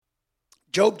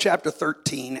Job chapter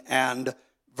 13 and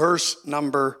verse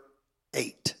number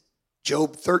 8.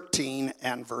 Job 13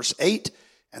 and verse 8.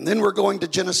 And then we're going to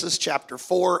Genesis chapter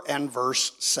 4 and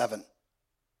verse 7.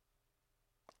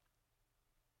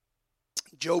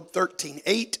 Job 13,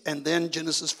 8, and then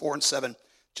Genesis 4 and 7.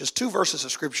 Just two verses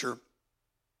of scripture.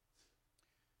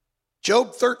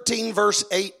 Job 13, verse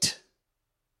 8.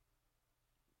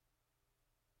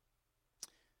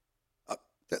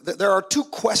 There are two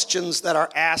questions that are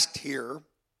asked here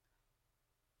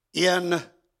in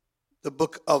the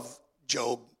book of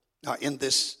Job, in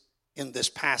this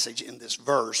passage, in this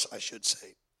verse, I should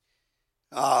say.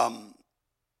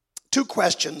 Two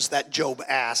questions that Job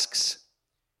asks.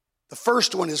 The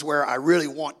first one is where I really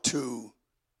want to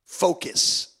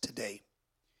focus today.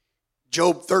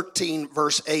 Job 13,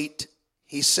 verse 8,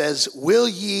 he says, "Will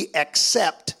ye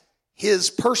accept his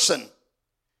person?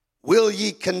 Will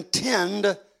ye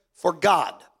contend for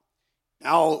God?"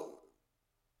 Now,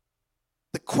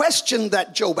 the question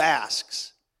that Job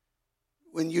asks,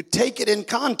 when you take it in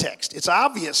context, it's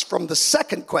obvious from the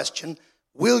second question,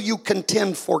 will you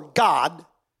contend for God,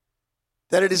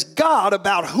 that it is God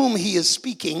about whom he is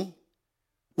speaking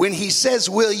when he says,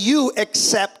 will you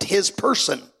accept his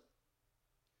person?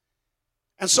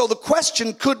 And so the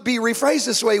question could be rephrased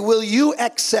this way, will you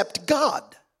accept God?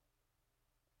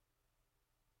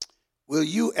 Will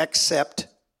you accept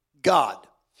God?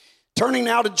 Turning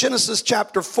now to Genesis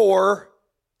chapter 4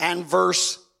 and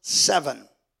verse 7.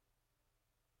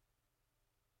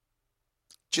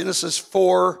 Genesis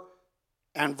 4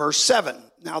 and verse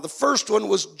 7. Now the first one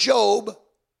was Job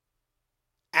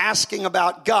asking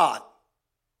about God.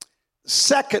 The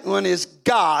second one is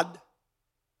God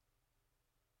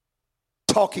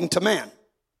talking to man.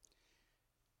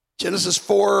 Genesis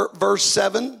 4 verse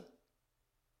 7.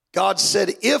 God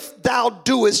said, "If thou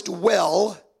doest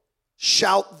well,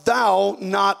 shalt thou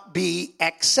not be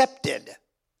accepted.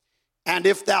 And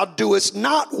if thou doest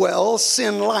not well,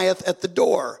 sin lieth at the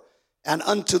door. And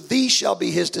unto thee shall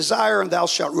be his desire, and thou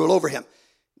shalt rule over him."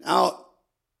 Now,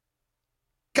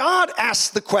 God asks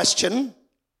the question,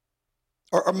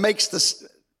 or makes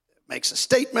a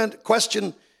statement,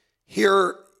 question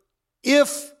here,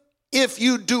 if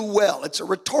you do well. It's a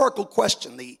rhetorical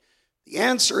question. The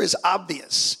answer is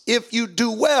obvious. If you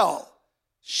do well,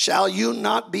 shall you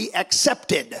not be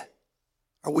accepted?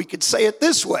 Or we could say it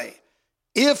this way.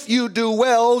 If you do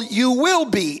well, you will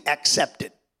be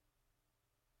accepted.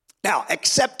 Now,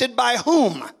 accepted by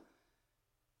whom?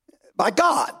 By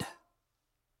God.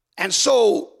 And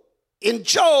so, in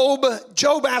Job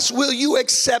asks, will you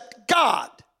accept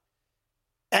God?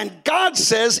 And God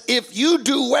says, if you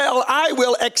do well, I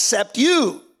will accept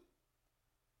you.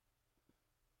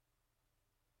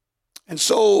 And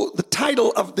so the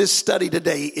title of this study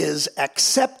today is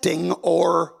Accepting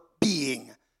or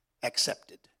Being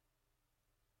Accepted.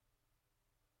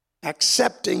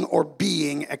 Accepting or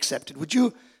being accepted. Would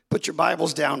you put your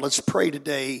Bibles down? Let's pray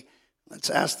today. Let's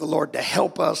ask the Lord to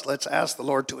help us. Let's ask the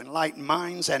Lord to enlighten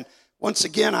minds. And once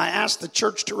again, I ask the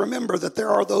church to remember that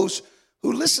there are those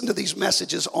who listen to these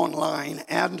messages online,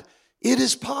 and it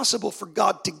is possible for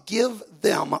God to give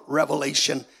them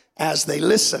revelation as they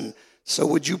listen. So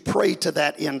would you pray to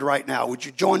that end right now? Would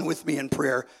you join with me in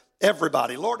prayer?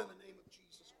 Everybody, Lord, in the name of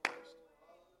Jesus Christ,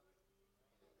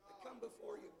 I come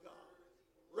before you, God,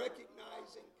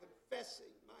 recognizing, confessing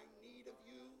my need of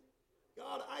you.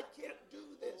 God, I can't do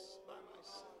this by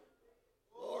myself.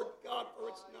 Lord God, for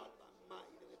it's not by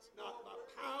might and it's not by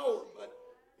power, but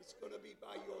it's going to be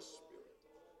by your Spirit.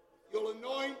 You'll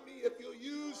anoint me, if you'll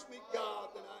use me, God,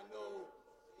 then I know,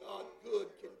 God, good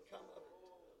can come of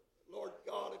it. Lord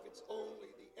God, if it's only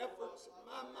the efforts of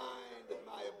my mind and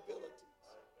my abilities,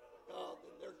 God,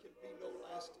 then there can be no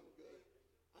lasting good.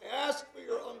 I ask for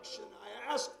your unction.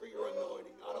 I ask for your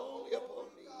anointing, not only upon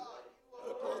me,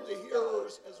 but upon the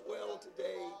hearers as well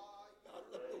today. God,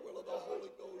 let the will of the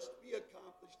Holy Ghost be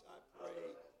accomplished, I pray.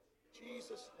 In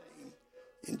Jesus' name.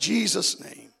 In Jesus'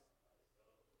 name.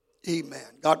 Amen.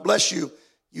 God bless you.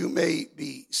 You may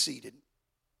be seated.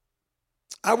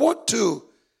 I want to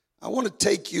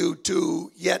take you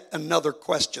to yet another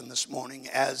question this morning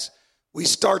as we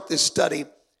start this study.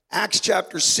 Acts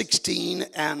chapter 16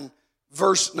 and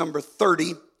verse number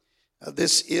 30.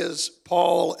 This is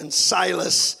Paul and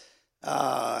Silas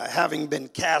having been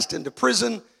cast into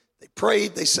prison. They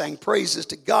prayed, they sang praises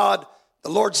to God. The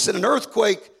Lord sent an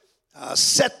earthquake,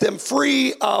 set them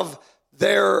free of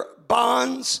their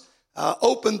bonds,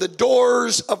 opened the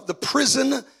doors of the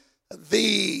prison.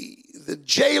 The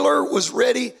jailer was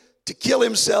ready to kill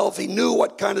himself. He knew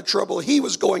what kind of trouble he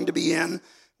was going to be in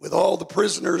with all the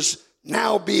prisoners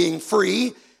now being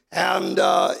free. And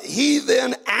he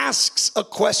then asks a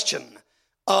question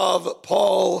of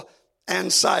Paul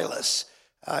and Silas.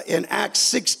 In Acts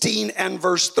 16 and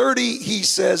verse 30, he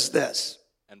says this.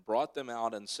 And brought them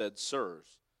out and said, Sirs,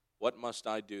 what must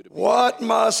I do to be What saved?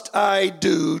 must I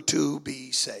do to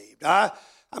be saved?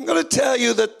 I'm going to tell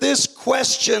you that this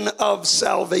question of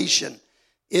salvation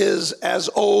is as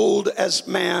old as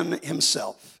man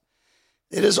himself.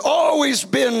 It has always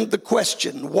been the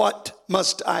question, what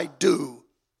must I do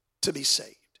to be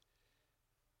saved?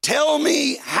 Tell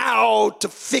me how to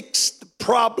fix the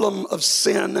problem of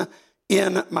sin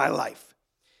in my life.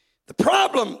 The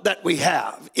problem that we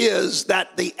have is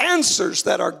that the answers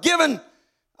that are given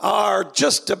are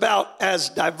just about as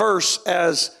diverse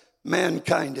as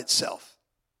mankind itself.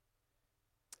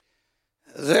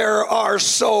 There are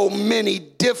so many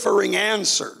differing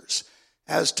answers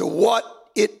as to what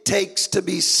it takes to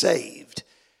be saved.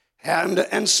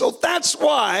 And so that's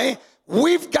why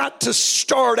we've got to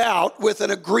start out with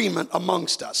an agreement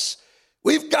amongst us.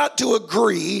 We've got to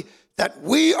agree that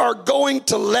we are going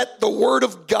to let the Word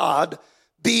of God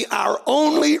be our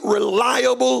only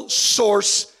reliable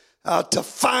source to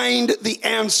find the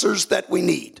answers that we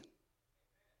need.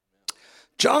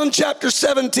 John chapter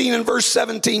 17 and verse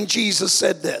 17, Jesus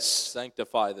said this.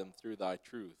 Sanctify them through thy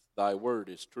truth. Thy word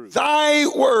is truth. Thy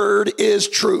word is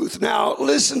truth. Now,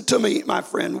 listen to me, my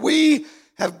friend. We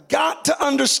have got to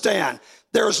understand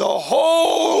there's a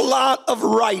whole lot of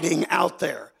writing out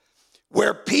there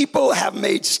where people have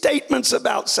made statements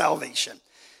about salvation.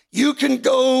 You can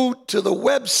go to the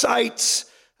websites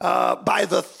by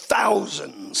the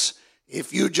thousands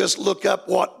if you just look up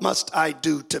what must I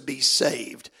do to be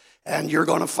saved, and you're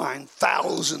going to find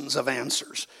thousands of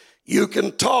answers. You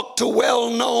can talk to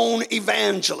well-known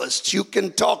evangelists. You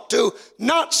can talk to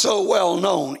not so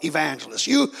well-known evangelists.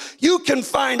 You can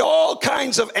find all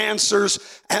kinds of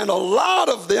answers, and a lot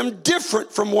of them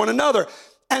different from one another.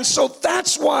 And so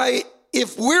that's why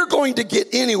if we're going to get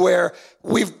anywhere,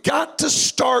 we've got to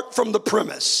start from the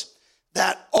premise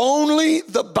that only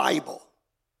the Bible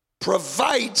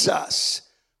provides us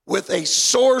with a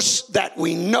source that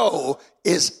we know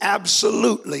is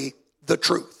absolutely the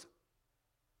truth.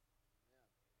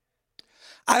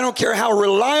 I don't care how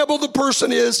reliable the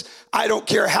person is. I don't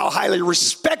care how highly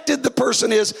respected the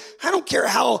person is. I don't care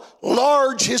how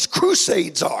large his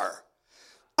crusades are.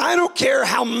 I don't care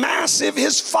how massive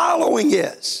his following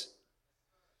is.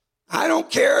 I don't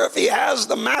care if he has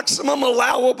the maximum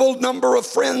allowable number of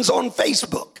friends on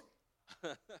Facebook.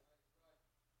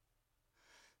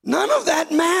 None of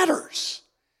that matters.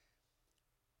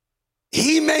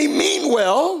 He may mean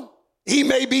well, he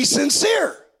may be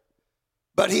sincere,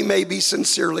 but he may be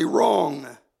sincerely wrong.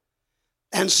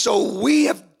 And so we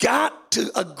have got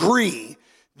to agree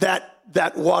that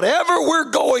whatever we're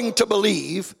going to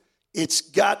believe, it's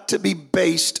got to be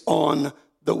based on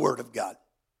the Word of God.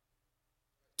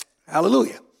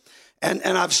 Hallelujah. And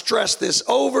I've stressed this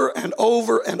over and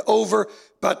over and over,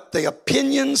 but the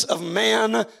opinions of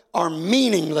man are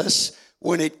meaningless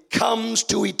when it comes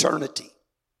to eternity.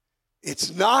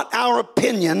 It's not our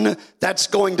opinion that's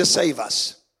going to save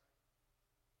us.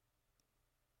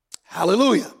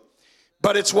 Hallelujah.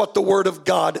 But it's what the Word of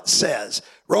God says.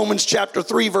 Romans chapter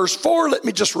 3 verse 4, let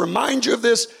me just remind you of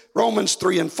this. Romans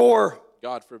 3 and 4.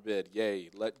 God forbid, yea,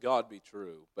 let God be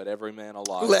true, but every man a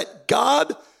liar. Let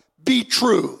God be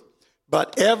true,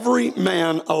 but every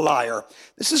man a liar.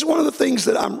 This is one of the things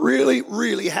that I'm really,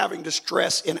 really having to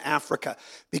stress in Africa,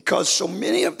 because so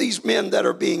many of these men that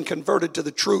are being converted to the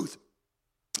truth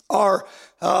are,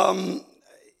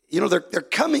 they're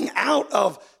coming out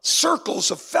of circles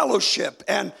of fellowship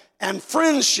and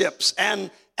friendships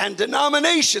and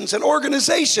denominations and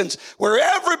organizations where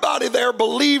everybody there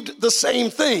believed the same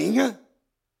thing.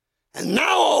 And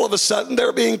now all of a sudden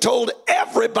they're being told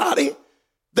everybody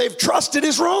they've trusted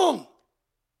is wrong.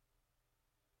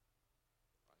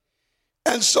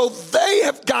 And so they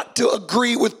have got to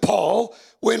agree with Paul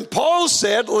when Paul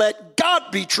said, let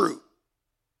God be true.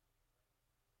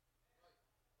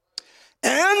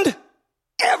 And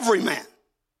every man.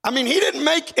 I mean, he didn't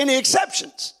make any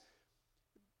exceptions.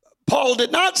 Paul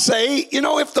did not say,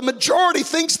 if the majority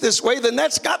thinks this way, then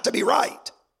that's got to be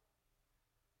right.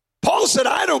 Paul said,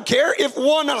 I don't care if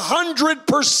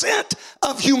 100%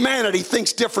 of humanity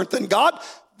thinks different than God.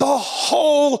 The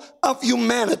whole of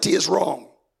humanity is wrong,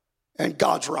 and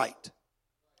God's right.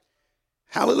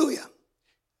 Hallelujah.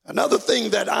 Another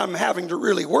thing that I'm having to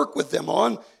really work with them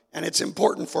on, and it's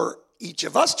important for each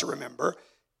of us to remember,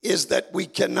 is that we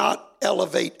cannot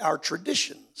elevate our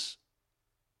traditions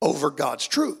over God's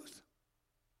truth.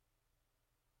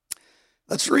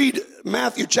 Let's read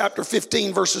Matthew chapter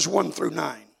 15, verses 1 through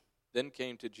 9. Then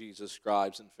came to Jesus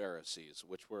scribes and Pharisees,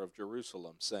 which were of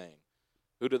Jerusalem, saying,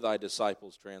 Who do thy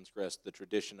disciples transgress the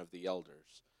tradition of the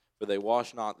elders? For they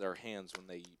wash not their hands when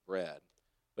they eat bread.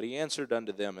 But he answered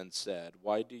unto them and said,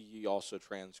 Why do ye also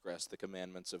transgress the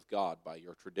commandments of God by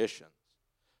your traditions?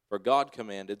 For God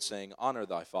commanded, saying, Honor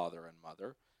thy father and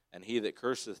mother, and he that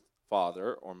curseth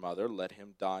father or mother, let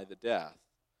him die the death.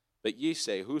 But ye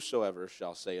say, Whosoever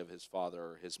shall say of his father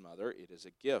or his mother, It is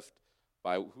a gift,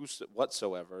 by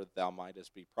whatsoever thou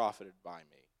mightest be profited by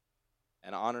me.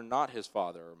 And honor not his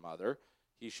father or mother,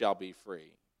 he shall be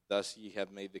free. Thus ye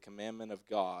have made the commandment of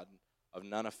God of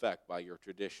none effect by your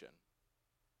tradition.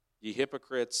 Ye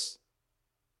hypocrites,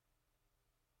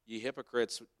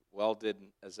 well did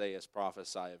Isaiah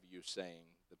prophesy of you, saying,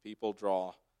 The people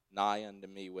draw nigh unto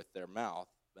me with their mouth,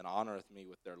 and honoreth me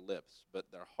with their lips,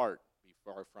 but their heart be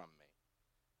far from me.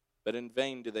 But in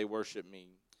vain do they worship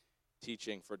me,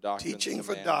 teaching for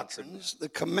doctrines, the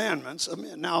commandments of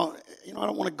men. Now, I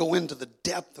don't want to go into the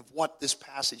depth of what this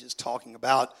passage is talking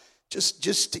about.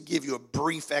 Just to give you a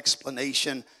brief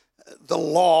explanation, the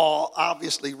law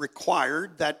obviously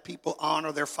required that people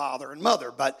honor their father and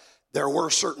mother, but there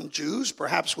were certain Jews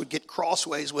perhaps would get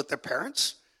crossways with their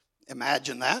parents.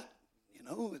 Imagine that.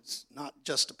 It's not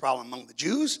just a problem among the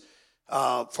Jews.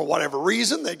 For whatever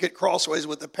reason, they get crossways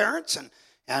with their parents,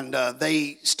 and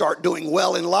they start doing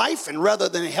well in life, and rather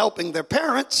than helping their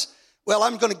parents, well,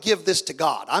 I'm going to give this to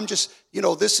God. I'm just,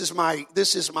 this is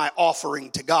my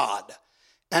offering to God.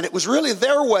 And it was really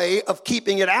their way of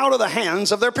keeping it out of the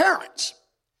hands of their parents.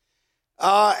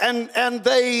 And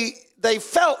they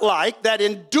felt like that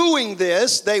in doing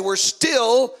this, they were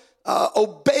still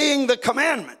obeying the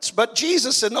commandments. But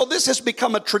Jesus said, no, this has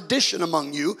become a tradition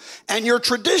among you, and your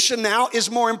tradition now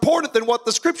is more important than what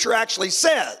the scripture actually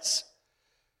says.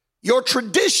 Your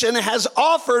tradition has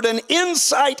offered an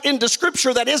insight into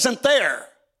scripture that isn't there.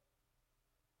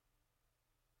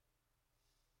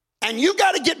 And you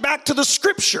got to get back to the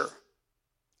scripture.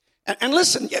 And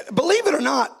listen, believe it or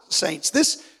not, saints,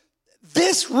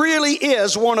 this really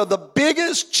is one of the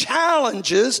biggest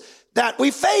challenges that we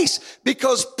face,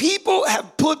 because people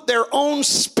have put their own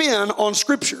spin on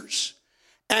scriptures.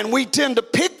 And we tend to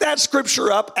pick that scripture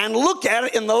up and look at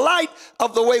it in the light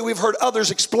of the way we've heard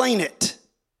others explain it.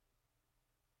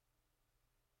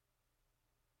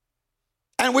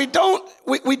 And we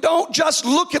don't just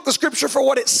look at the scripture for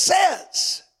what it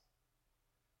says.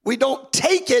 We don't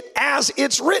take it as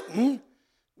it's written.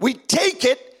 We take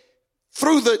it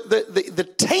through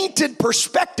the tainted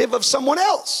perspective of someone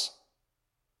else.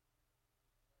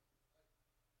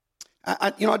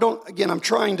 I'm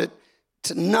trying to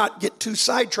not get too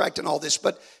sidetracked in all this,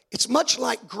 but it's much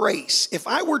like grace. If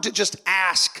I were to just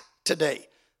ask today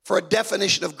for a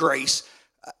definition of grace,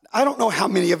 I don't know how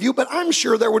many of you, but I'm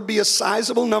sure there would be a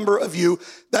sizable number of you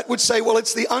that would say, well,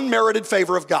 it's the unmerited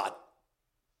favor of God.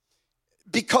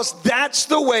 Because that's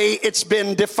the way it's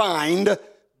been defined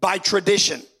by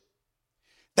tradition.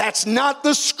 That's not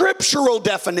the scriptural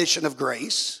definition of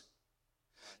grace.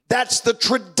 That's the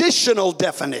traditional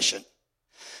definition.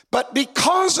 But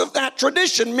because of that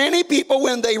tradition, many people,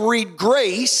 when they read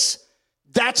grace,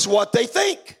 that's what they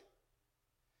think.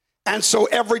 And so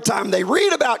every time they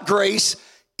read about grace,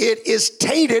 it is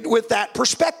tainted with that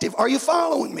perspective. Are you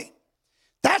following me?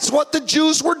 That's what the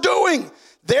Jews were doing.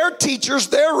 Their teachers,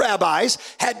 their rabbis,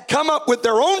 had come up with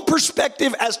their own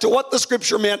perspective as to what the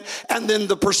scripture meant, and then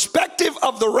the perspective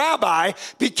of the rabbi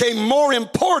became more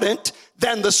important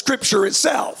than the scripture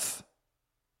itself.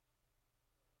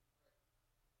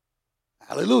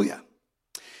 Hallelujah.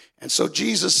 And so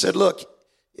Jesus said, look,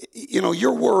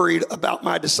 you're worried about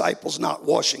my disciples not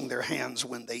washing their hands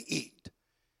when they eat.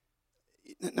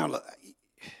 Now, look,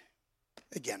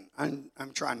 again,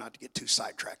 I'm trying not to get too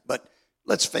sidetracked, but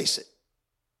let's face it.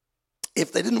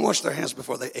 If they didn't wash their hands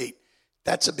before they ate,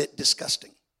 that's a bit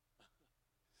disgusting.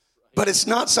 But it's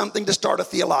not something to start a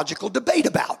theological debate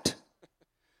about,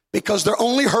 because they're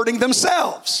only hurting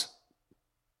themselves.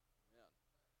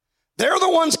 They're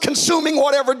the ones consuming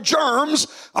whatever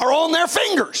germs are on their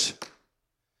fingers.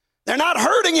 They're not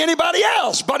hurting anybody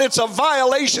else, but it's a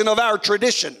violation of our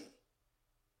tradition.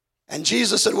 And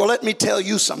Jesus said, well, let me tell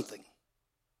you something.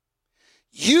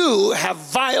 You have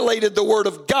violated the word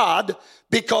of God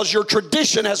because your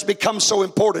tradition has become so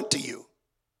important to you.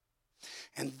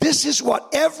 And this is what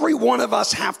every one of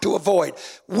us have to avoid.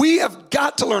 We have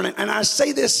got to learn it. And I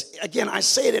say this, again, I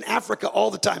say it in Africa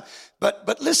all the time.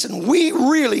 But listen, we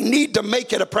really need to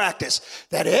make it a practice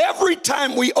that every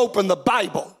time we open the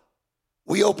Bible,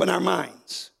 we open our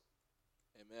minds.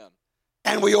 Amen.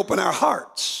 And we open our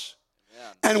hearts.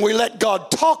 Amen. And we let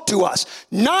God talk to us,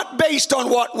 not based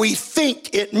on what we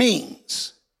think it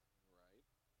means.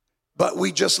 but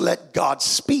we just let God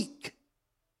speak.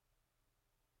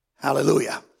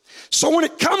 Hallelujah. So when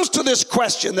it comes to this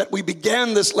question that we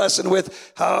began this lesson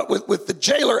with the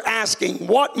jailer asking,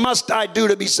 what must I do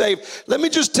to be saved? Let me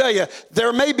just tell you,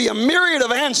 there may be a myriad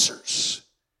of answers,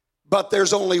 but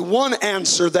there's only one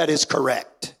answer that is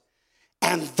correct.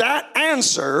 And that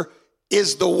answer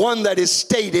is the one that is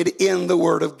stated in the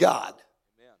Word of God.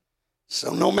 Amen.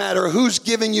 So no matter who's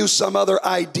giving you some other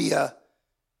idea,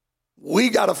 we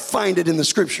got to find it in the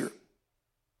Scripture.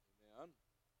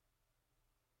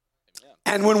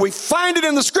 And when we find it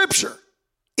in the Scripture,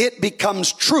 it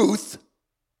becomes truth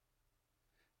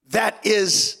that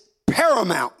is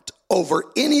paramount over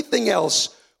anything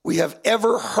else we have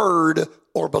ever heard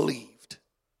or believed.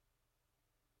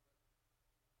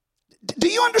 Do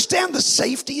you understand the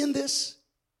safety in this?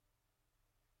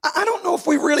 I don't know if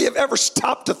we really have ever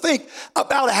stopped to think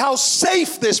about how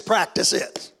safe this practice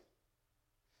is.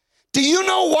 Do you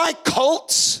know why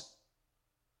cults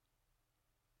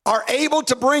are able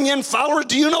to bring in followers?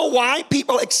 Do you know why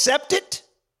people accept it?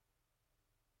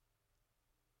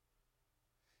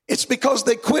 It's because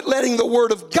they quit letting the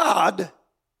Word of God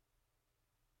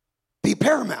be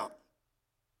paramount.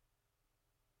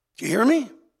 Do you hear me?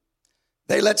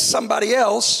 They let somebody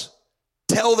else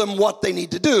tell them what they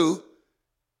need to do.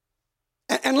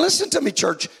 And listen to me,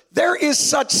 church, there is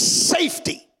such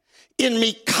safety in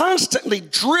me constantly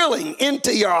drilling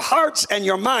into your hearts and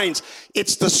your minds.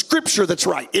 It's the Scripture that's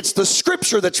right. It's the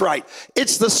Scripture that's right.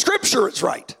 It's the Scripture that's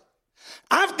right.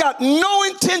 I've got no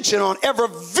intention on ever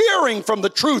veering from the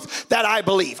truth that I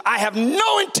believe. I have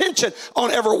no intention on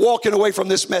ever walking away from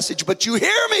this message. But you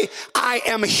hear me? I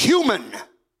am human.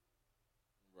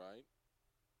 Right.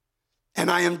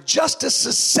 And I am just as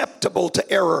susceptible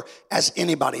to error as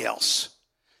anybody else.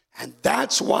 And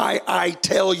that's why I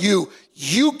tell you,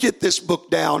 you get this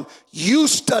book down, you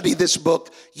study this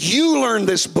book, you learn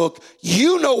this book,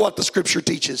 you know what the Scripture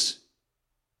teaches.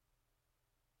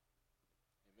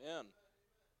 Amen.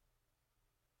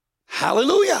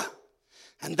 Hallelujah.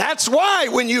 And that's why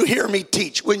when you hear me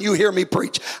teach, when you hear me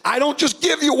preach, I don't just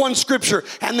give you one Scripture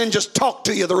and then just talk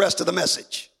to you the rest of the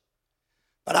message.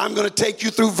 But I'm going to take you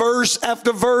through verse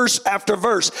after verse after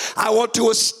verse. I want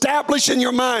to establish in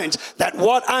your minds that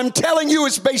what I'm telling you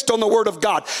is based on the Word of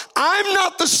God. I'm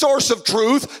not the source of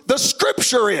truth. The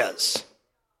Scripture is.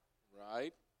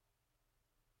 Right.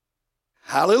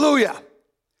 Hallelujah.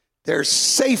 There's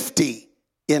safety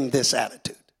in this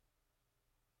attitude.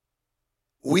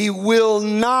 We will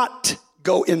not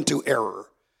go into error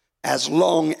as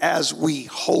long as we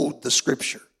hold the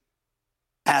Scripture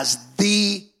as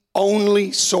the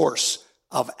only source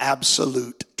of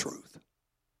absolute truth.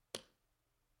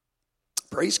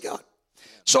 Praise God.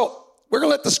 So we're going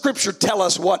to let the Scripture tell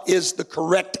us what is the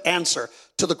correct answer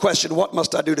to the question, what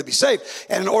must I do to be saved?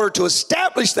 And in order to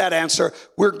establish that answer,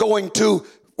 we're going to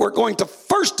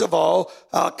first of all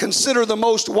consider the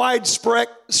most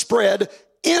widespread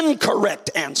incorrect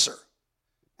answer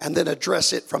and then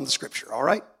address it from the Scripture. All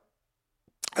right?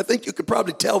 I think you could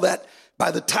probably tell that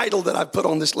by the title that I've put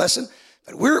on this lesson.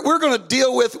 But we're going to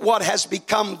deal with what has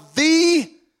become the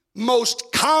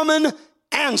most common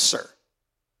answer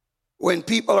when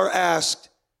people are asked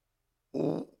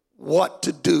what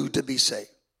to do to be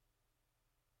saved.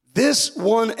 This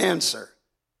one answer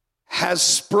has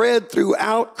spread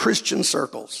throughout Christian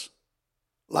circles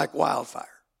like wildfire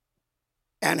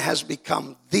and has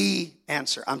become the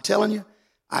answer. I'm telling you,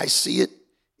 I see it.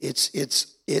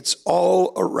 It's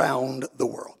all around the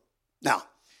world. Now,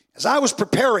 as I was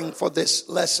preparing for this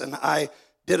lesson, I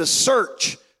did a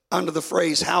search under the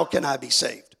phrase, how can I be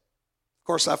saved? Of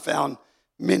course, I found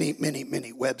many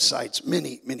websites,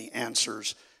 many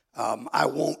answers. I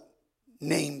won't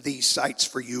name these sites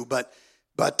for you,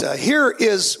 but here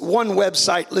is one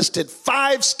website listed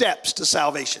 5 steps to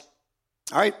salvation.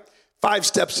 All right? 5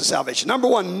 steps to salvation. Number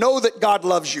 1, know that God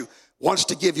loves you, wants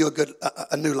to give you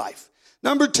a new life.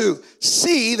 Number 2,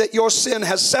 see that your sin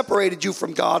has separated you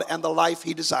from God and the life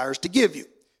He desires to give you.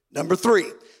 Number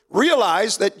 3,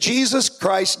 realize that Jesus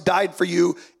Christ died for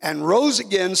you and rose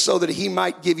again so that He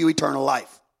might give you eternal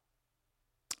life.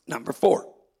 Number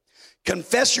 4,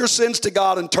 confess your sins to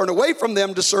God and turn away from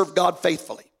them to serve God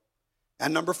faithfully.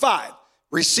 And number 5,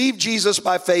 receive Jesus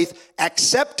by faith,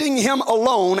 accepting Him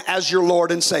alone as your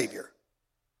Lord and Savior.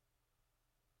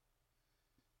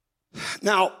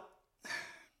 Now,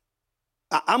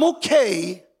 I'm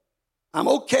okay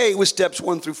with steps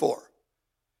 1 through 4.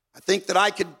 I think that I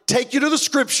could take you to the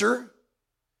Scripture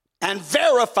and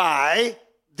verify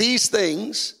these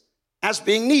things as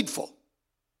being needful.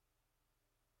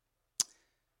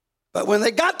 But when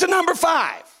they got to number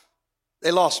 5,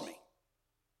 they lost me.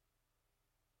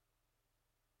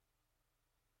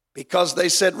 because they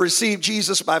said receive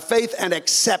Jesus by faith and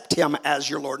accept him as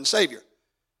your Lord and Savior.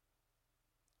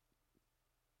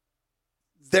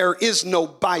 There is no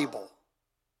Bible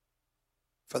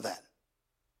for that.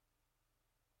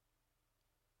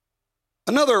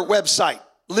 Another website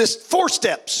lists 4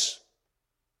 steps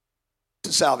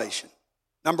to salvation.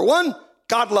 Number 1,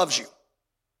 God loves you.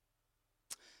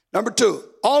 Number 2,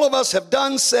 all of us have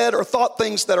done, said, or thought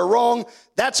things that are wrong.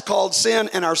 That's called sin,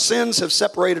 and our sins have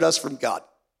separated us from God.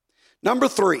 Number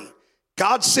 3,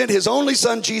 God sent his only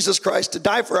son, Jesus Christ, to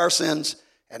die for our sins.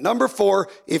 And number 4,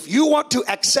 if you want to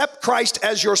accept Christ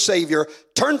as your Savior,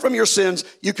 turn from your sins,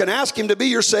 you can ask him to be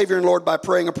your Savior and Lord by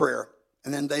praying a prayer.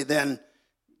 And then they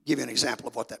give you an example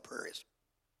of what that prayer is.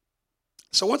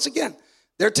 So once again,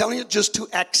 they're telling you just to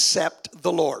accept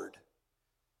the Lord.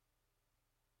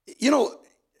 You know,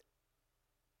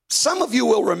 some of you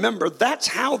will remember that's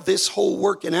how this whole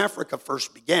work in Africa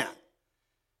first began,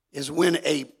 is when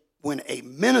a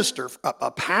minister,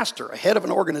 a pastor, a head of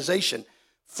an organization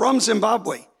from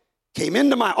Zimbabwe came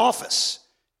into my office,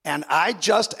 and I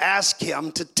just asked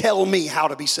him to tell me how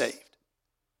to be saved.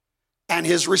 And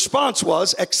his response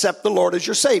was, accept the Lord as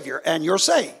your Savior, and you're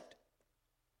saved.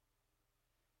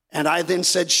 And I then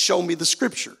said, show me the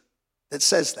scripture that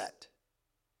says that.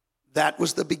 That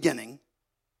was the beginning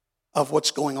of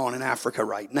what's going on in Africa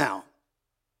right now.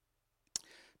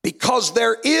 Because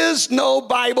there is no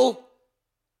Bible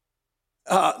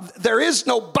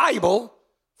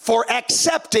for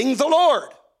accepting the Lord.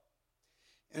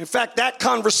 And in fact, that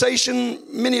conversation,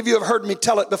 many of you have heard me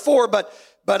tell it before, but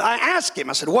I asked him,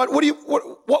 I said, what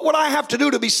would I have to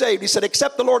do to be saved? He said,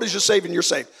 accept the Lord as your Savior and you're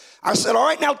saved. I said, all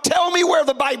right, now tell me where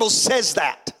the Bible says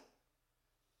that.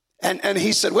 And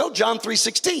he said, well, John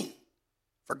 3:16.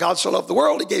 For God so loved the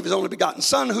world, he gave his only begotten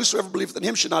Son. Whosoever believeth in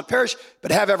him should not perish,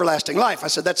 but have everlasting life. I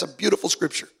said, that's a beautiful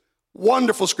scripture.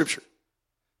 Wonderful scripture.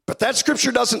 But that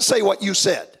scripture doesn't say what you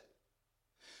said.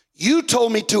 You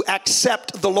told me to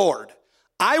accept the Lord.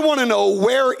 I want to know,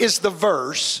 where is the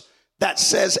verse that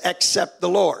says accept the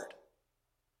Lord?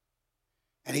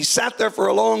 And he sat there for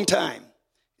a long time.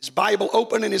 His Bible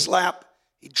open in his lap.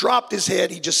 He dropped his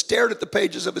head. He just stared at the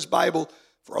pages of his Bible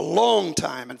for a long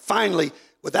time. And finally,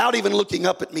 without even looking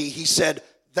up at me, he said,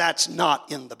 that's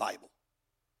not in the Bible.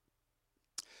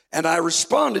 And I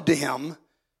responded to him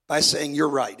by saying, you're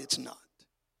right, it's not.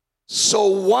 So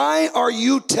why are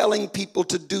you telling people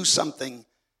to do something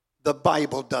the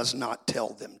Bible does not tell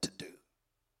them to do?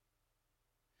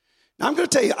 Now I'm going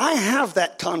to tell you, I have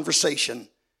that conversation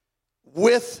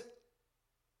with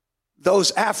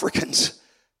those Africans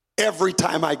every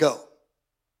time I go.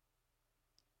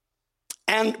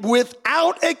 And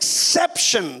without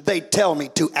exception, they tell me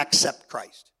to accept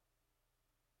Christ.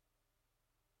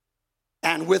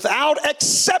 And without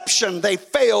exception, they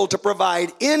fail to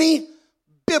provide any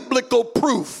biblical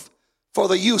proof for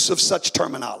the use of such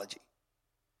terminology.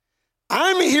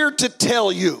 I'm here to tell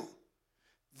you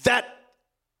that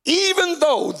even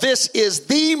though this is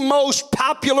the most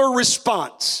popular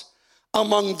response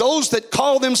among those that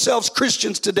call themselves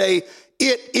Christians today,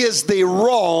 it is the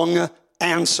wrong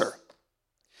answer.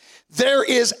 There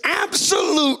is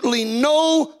absolutely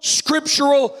no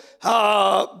scriptural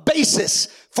basis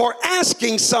for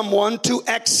asking someone to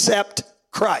accept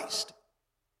Christ.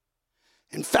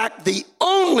 In fact, the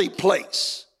only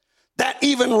place that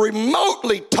even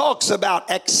remotely talks about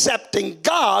accepting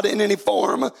God in any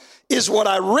form is what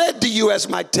I read to you as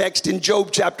my text in Job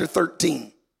chapter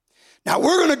 13. Now,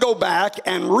 we're going to go back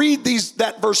and read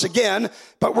that verse again,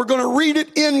 but we're going to read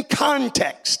it in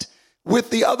context with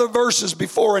the other verses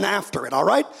before and after it, all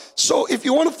right? So if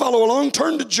you want to follow along,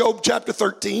 turn to Job chapter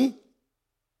 13.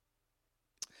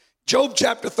 Job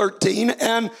chapter 13,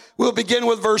 and we'll begin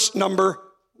with verse number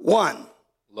 1.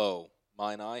 Lo,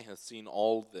 mine eye hath seen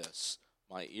all this.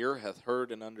 My ear hath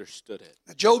heard and understood it.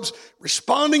 Now, Job's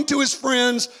responding to his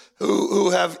friends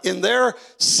who have, in their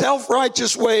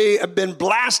self-righteous way, have been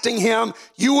blasting him.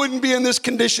 You wouldn't be in this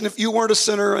condition if you weren't a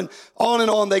sinner, and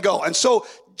on they go. And so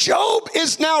Job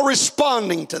is now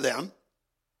responding to them.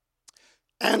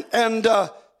 And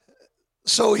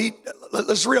so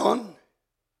let's read on.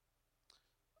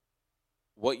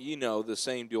 What ye know, the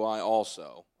same do I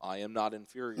also. I am not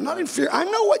inferior. I'm not inferior. I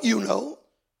know what you know.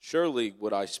 Surely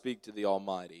would I speak to the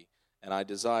Almighty, and I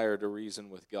desire to reason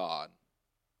with God.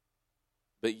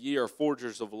 But ye are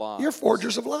forgers of lies. You're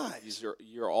forgers of lies.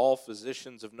 You're all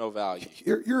physicians of no value.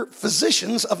 You're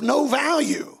physicians of no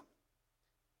value.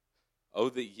 Oh,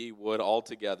 that ye would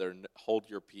altogether hold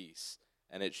your peace,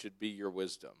 and it should be your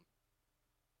wisdom.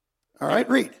 All right,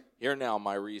 read. Hear now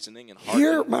my reasoning, and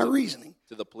Hear my reasoning.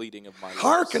 to the pleading of my lips.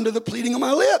 Hearken to the pleading of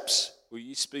my lips. Will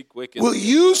you speak wickedly? Will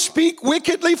you speak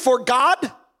wickedly for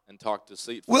God? And talk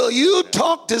deceitfully? Will you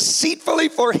talk deceitfully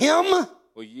for him?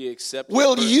 Will ye accept?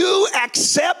 Will you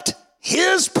accept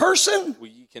his person? Will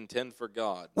ye contend for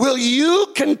God? Will you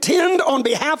contend on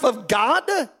behalf of God?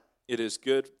 It is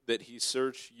good that he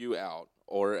search you out,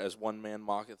 or as one man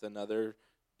mocketh another,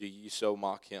 do ye so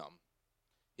mock him.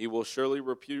 He will surely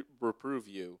reprove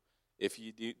you if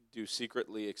ye do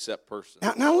secretly accept persons.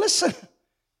 Now listen,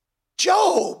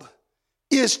 Job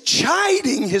is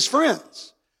chiding his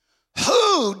friends.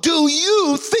 Who do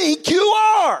you think you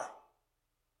are?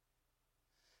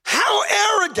 How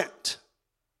arrogant,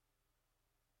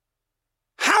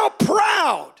 how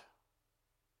proud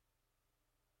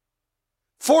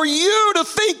for you to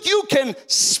think you can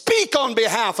speak on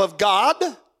behalf of God,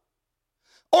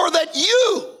 or that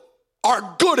you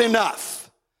are good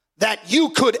enough that you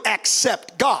could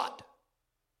accept God.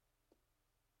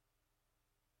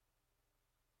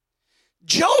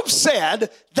 Job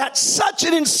said that such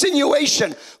an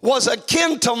insinuation was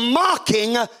akin to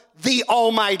mocking the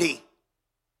Almighty.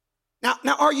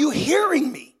 Now, are you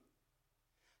hearing me?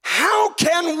 How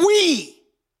can we,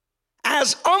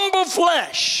 as humble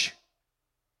flesh,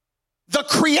 the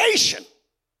creation,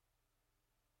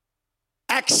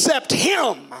 accept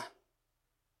him,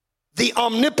 the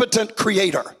omnipotent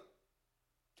creator?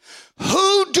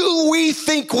 Who do we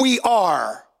think we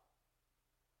are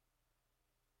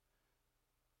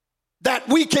that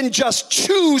we can just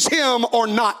choose him or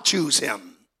not choose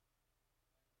him?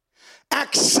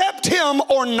 Accept him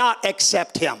or not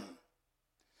accept him?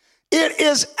 It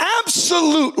is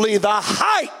absolutely the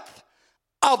height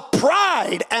of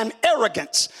pride and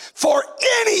arrogance for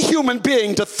any human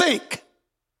being to think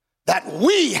that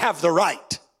we have the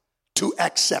right to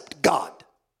accept God.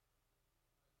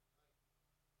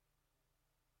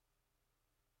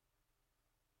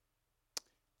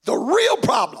 The real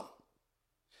problem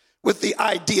with the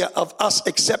idea of us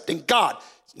accepting God,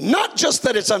 not just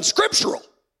that it's unscriptural,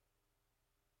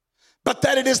 but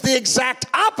that it is the exact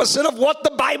opposite of what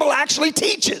the Bible actually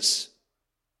teaches.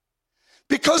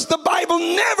 Because the Bible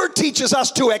never teaches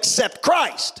us to accept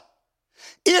Christ.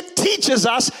 It teaches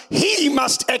us he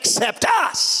must accept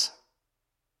us.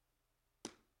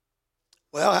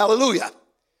 Well, hallelujah.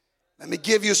 Let me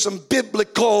give you some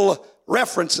biblical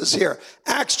references here.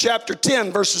 Acts chapter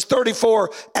 10, verses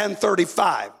 34 and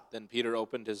 35. Then Peter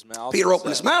opened his mouth. Peter opened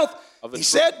his mouth. He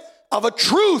said, of a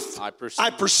truth I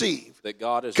perceive that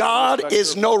God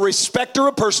is no respecter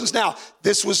of persons. Now,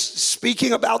 this was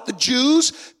speaking about the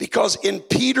Jews, because in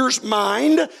Peter's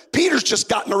mind, Peter's just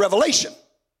gotten a revelation.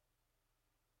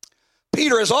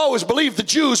 Peter has always believed the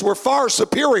Jews were far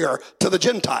superior to the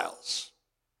Gentiles,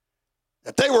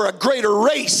 that they were a greater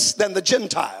race than the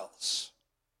Gentiles.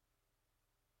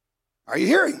 Are you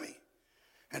hearing me?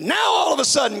 And now all of a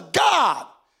sudden, God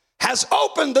has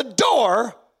opened the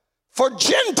door for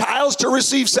Gentiles to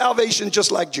receive salvation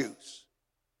just like Jews.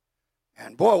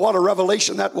 And boy, what a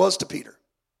revelation that was to Peter.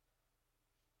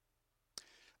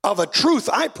 Of a truth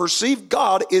I perceive,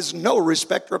 God is no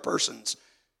respecter of persons.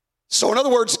 So in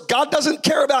other words, God doesn't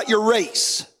care about your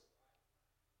race.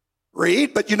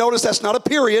 Read, but you notice that's not a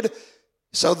period.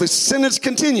 So the sentence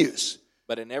continues.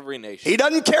 But in every nation. He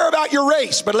doesn't care about your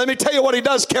race, but let me tell you what he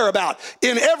does care about.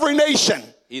 In every nation,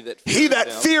 he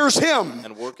that fears him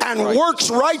and works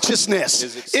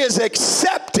righteousness is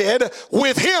accepted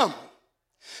with him.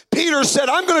 Peter said,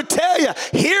 I'm going to tell you,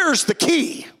 here's the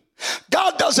key.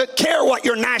 God doesn't care what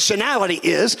your nationality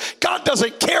is. God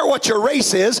doesn't care what your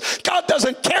race is. God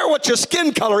doesn't care what your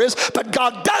skin color is. But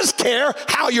God does care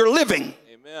how you're living.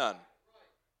 Amen.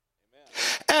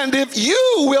 And if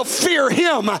you will fear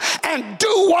him and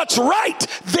do what's right,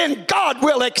 then God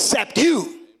will accept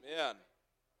you. Amen.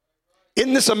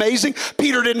 Isn't this amazing?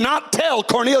 Peter did not tell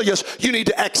Cornelius, you need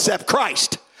to accept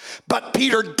Christ. But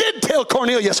Peter did tell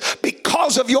Cornelius,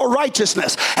 because of your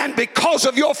righteousness and because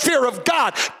of your fear of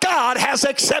God, God has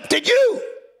accepted you.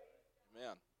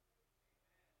 Amen.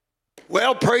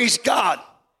 Well, praise God.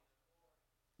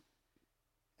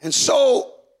 And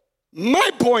so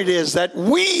my point is that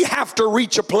we have to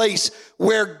reach a place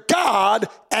where God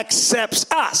accepts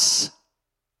us,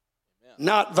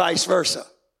 not vice versa.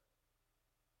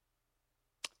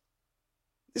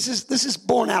 This is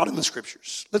borne out in the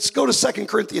scriptures. Let's go to 2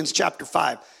 Corinthians chapter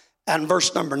 5 and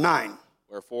verse number 9.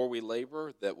 Wherefore we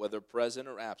labor that whether present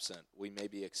or absent, we may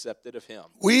be accepted of him.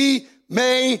 We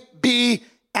may be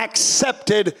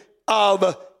accepted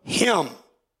of him.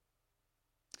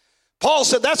 Paul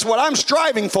said, that's what I'm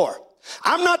striving for.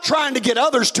 I'm not trying to get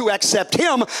others to accept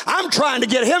him. I'm trying to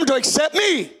get him to accept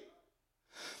me.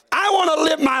 I want to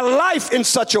live my life in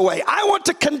such a way. I want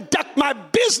to conduct my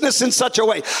business in such a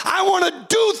way. I want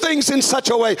to do things in such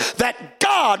a way that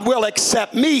God will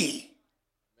accept me.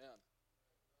 Amen.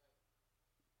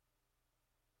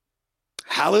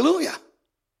 Hallelujah.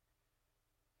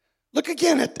 Look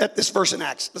again at this verse in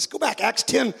Acts. Let's go back. Acts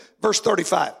 10, verse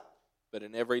 35. But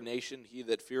in every nation he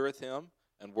that feareth him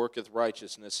and worketh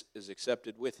righteousness is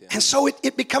accepted with him. And so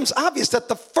it becomes obvious that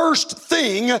the first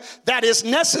thing that is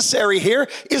necessary here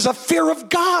is a fear of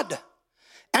God.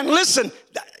 And listen,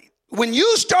 when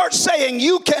you start saying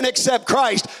you can accept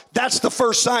Christ, that's the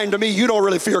first sign to me you don't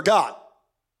really fear God.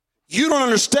 You don't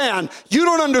understand. You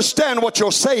don't understand what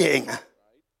you're saying.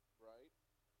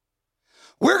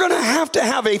 We're going to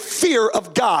have a fear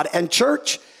of God. And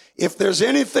church, if there's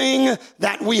anything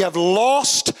that we have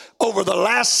lost over the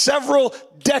last several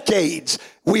decades,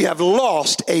 we have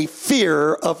lost a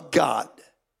fear of God.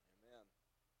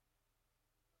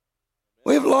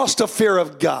 We've lost a fear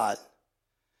of God.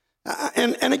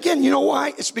 And again, you know why?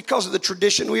 It's because of the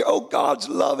tradition. God's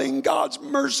loving, God's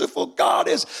merciful, God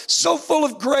is so full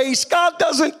of grace. God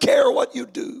doesn't care what you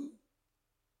do.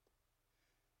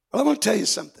 Well, I want to tell you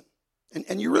something,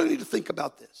 and you really need to think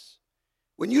about this.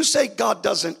 When you say God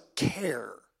doesn't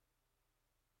care,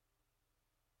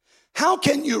 how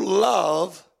can you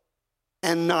love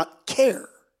and not care?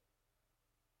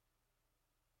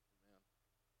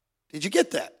 Did you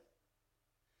get that?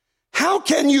 How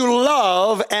can you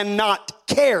love and not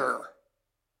care?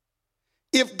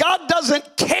 If God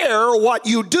doesn't care what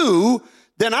you do,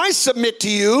 then I submit to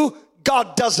you,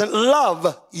 God doesn't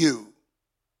love you.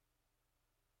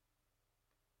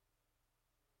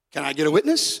 Can I get a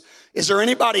witness? Is there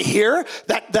anybody here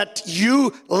that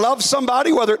you love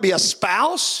somebody, whether it be a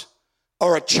spouse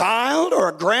or a child or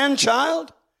a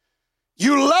grandchild?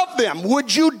 You love them.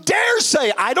 Would you dare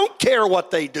say, I don't care what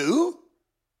they do?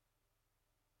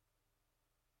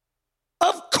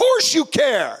 Of course you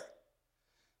care,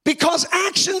 because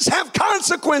actions have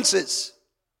consequences.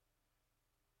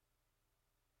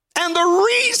 And the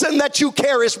reason that you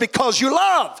care is because you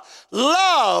love.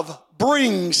 Love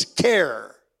brings care.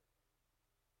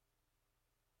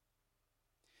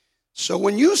 So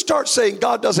when you start saying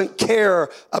God doesn't care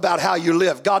about how you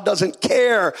live, God doesn't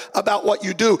care about what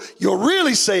you do, you're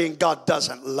really saying God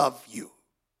doesn't love you.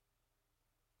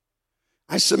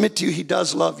 I submit to you, he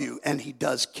does love you and he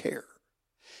does care.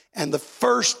 And the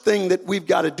first thing that we've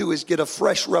got to do is get a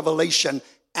fresh revelation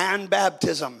and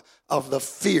baptism of the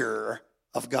fear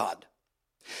of God.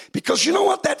 Because you know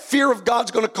what that fear of God's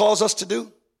going to cause us to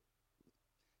do?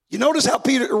 You notice how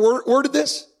Peter worded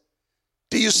this?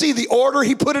 Do you see the order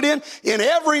he put it in? In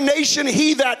every nation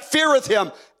he that feareth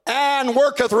him and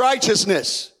worketh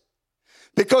righteousness.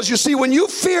 Because you see, when you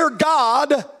fear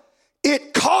God,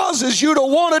 it causes you to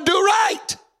want to do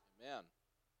right. Amen.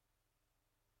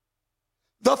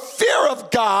 The fear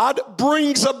of God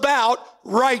brings about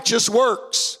righteous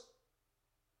works.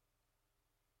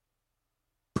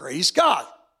 Praise God.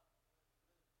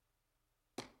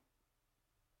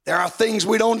 There are things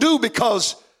we don't do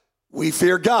because we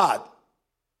fear God.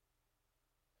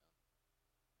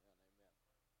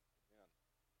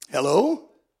 Hello?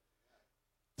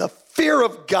 The fear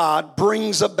of God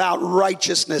brings about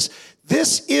righteousness.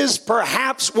 This is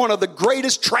perhaps one of the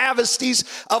greatest travesties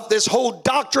of this whole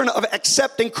doctrine of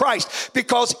accepting Christ,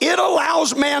 because it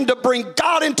allows man to bring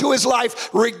God into his life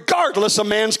regardless of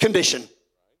man's condition.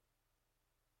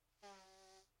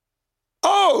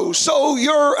 Oh, so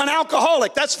you're an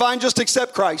alcoholic. That's fine. Just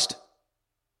accept Christ.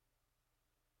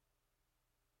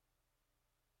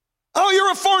 Oh,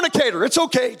 you're a fornicator. It's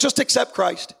okay. Just accept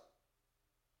Christ.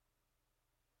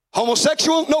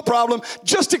 Homosexual, no problem.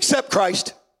 Just accept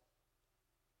Christ.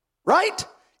 Right?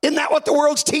 Isn't that what the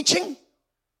world's teaching?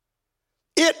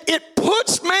 It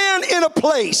puts man in a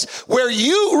place where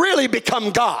you really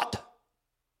become God.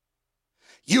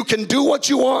 You can do what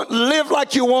you want, live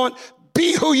like you want,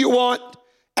 be who you want,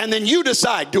 and then you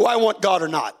decide, do I want God or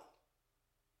not?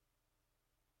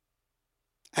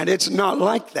 And it's not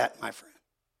like that, my friend.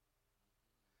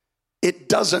 It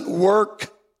doesn't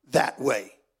work that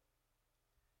way.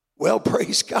 Well,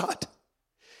 praise God.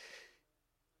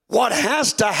 What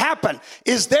has to happen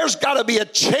is there's got to be a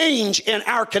change in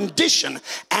our condition,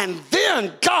 and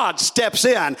then God steps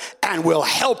in and will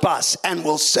help us and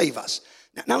will save us.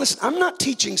 Now listen, I'm not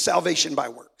teaching salvation by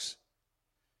works.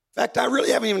 In fact, I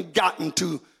really haven't even gotten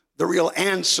to the real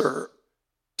answer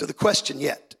to the question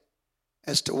yet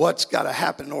as to what's got to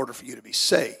happen in order for you to be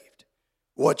saved,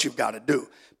 what you've got to do.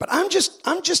 But I'm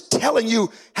just telling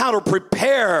you how to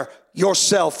prepare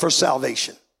yourself for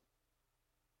salvation.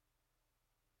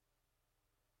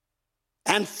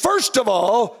 And first of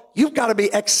all, you've got to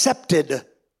be accepted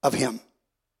of him.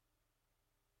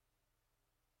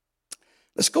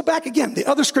 Let's go back again. The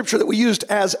other scripture that we used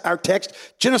as our text,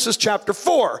 Genesis chapter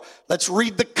 4. Let's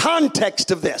read the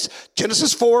context of this.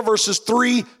 Genesis 4, verses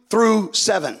 3 through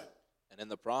 7. And in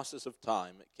the process of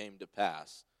time it came to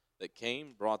pass that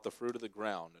Cain brought the fruit of the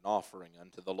ground an offering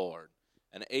unto the Lord.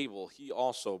 And Abel he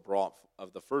also brought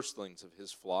of the firstlings of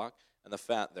his flock and the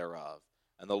fat thereof.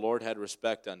 And the Lord had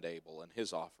respect unto Abel and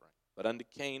his offering. But unto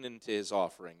Cain and to his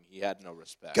offering he had no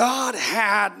respect. God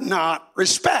had not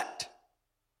respect.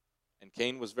 And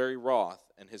Cain was very wroth,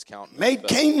 and his countenance Made fell.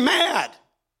 Cain mad.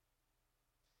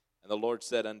 And the Lord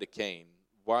said unto Cain,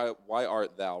 Why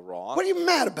art thou wroth? What are you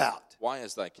mad about? Why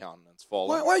is thy countenance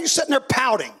fallen? Why are you sitting there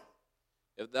pouting?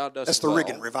 If thou dost That's the well,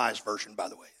 Riggin Revised Version, by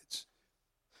the way.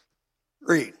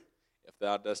 Read. If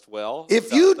thou dost well,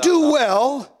 If you do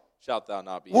well, shalt thou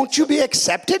not be won't you be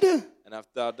accepted? And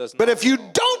if thou dost But not if you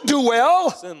well, don't do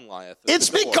well, sin lieth at it's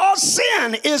the door. because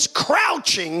sin is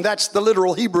crouching. That's the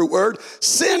literal Hebrew word.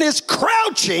 Sin is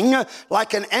crouching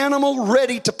like an animal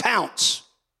ready to pounce.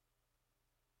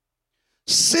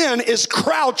 Sin is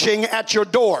crouching at your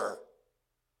door.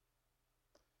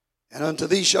 And unto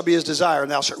thee shall be his desire,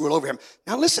 and thou shalt rule over him.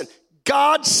 Now listen,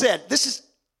 God said,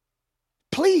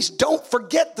 please don't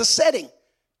forget the setting.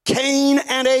 Cain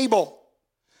and Abel.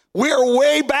 We're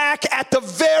way back at the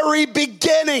very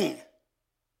beginning.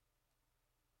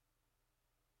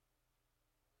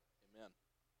 Amen.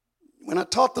 When I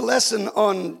taught the lesson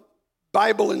on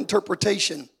Bible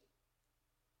interpretation,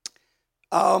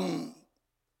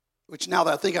 which now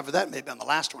that I think of it, that may have been the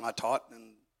last one I taught,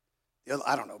 and the other,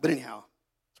 I don't know, but anyhow,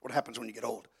 it's what happens when you get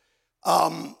old.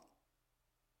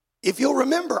 If you'll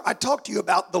remember, I talked to you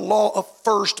about the law of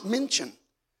first mention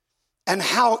and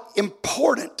how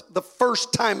important the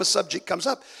first time a subject comes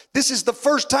up. This is the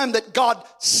first time that God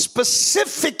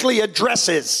specifically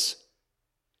addresses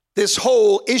this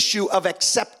whole issue of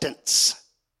acceptance.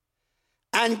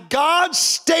 And God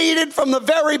stated from the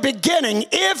very beginning,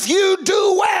 if you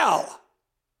do well,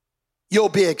 you'll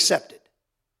be accepted.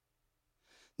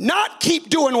 Not keep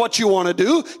doing what you want to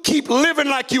do, keep living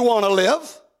like you want to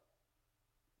live.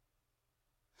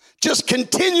 Just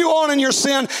continue on in your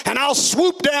sin and I'll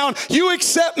swoop down. You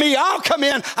accept me, I'll come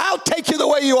in, I'll take you the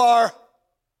way you are.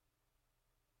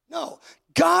 No,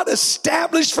 God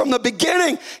established from the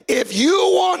beginning, if you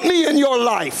want me in your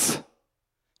life,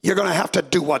 you're going to have to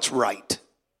do what's right.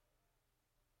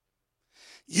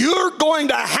 You're going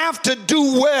to have to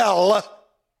do well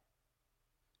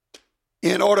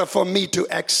in order for me to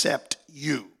accept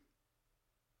you.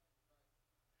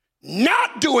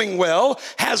 Not doing well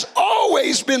has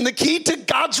always been the key to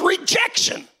God's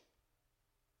rejection.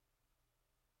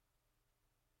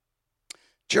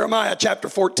 Jeremiah chapter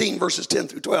 14, verses 10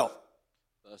 through 12.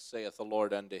 Thus saith the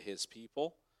Lord unto his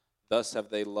people, thus have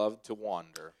they loved to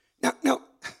wander. Now,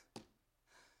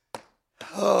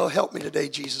 oh, help me today,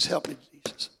 Jesus, help me,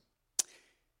 Jesus.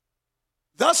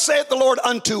 Thus saith the Lord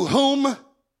unto whom?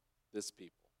 This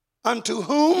people. Unto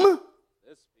whom?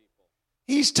 This people.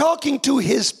 He's talking to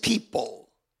his people,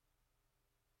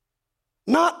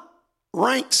 not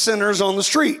rank sinners on the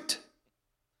street,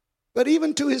 but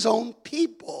even to his own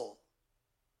people.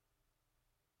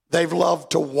 They've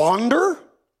loved to wander.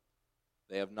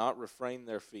 They have not refrained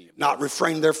their feet. Not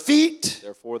refrained their feet.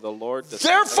 Therefore the Lord doth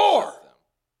Therefore, not accept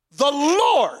them. the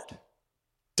Lord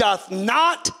doth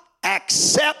not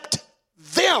accept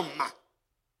them.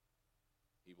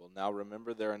 He will now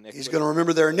remember their iniquity. He's going to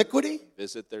remember their iniquity.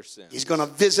 Visit their sin. He's going to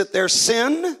visit their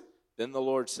sin. Then the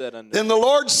Lord said unto Then the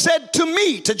Lord said to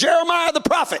me, to Jeremiah the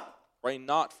prophet, pray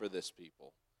not for this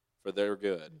people, for their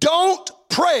good. don't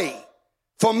pray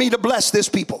for me to bless this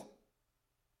people.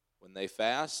 When they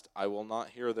fast, I will not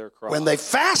hear their cry. When they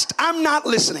fast, I'm not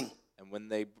listening. And when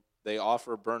they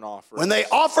offer burnt offerings When they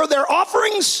offer their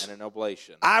offerings, and an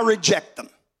oblation, I reject them.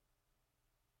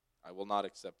 I will not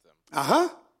accept them.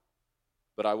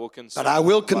 But I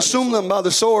will consume them by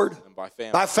the sword, and by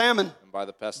famine, and by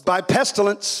the pestilence. by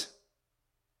pestilence.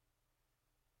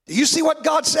 Do you see what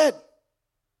God said?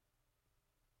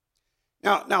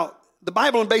 Now, the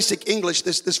Bible in basic English,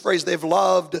 this phrase, they've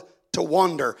loved to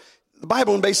wander. The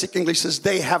Bible in basic English says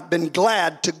they have been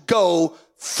glad to go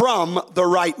from the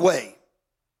right way.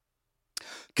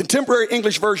 Contemporary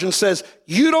English version says,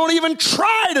 you don't even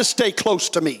try to stay close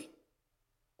to me.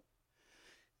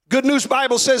 Good News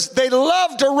Bible says they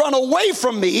love to run away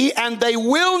from me and they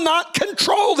will not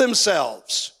control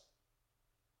themselves.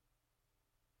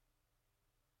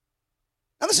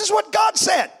 Now this is what God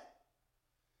said.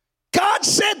 God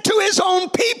said to his own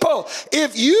people,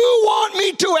 if you want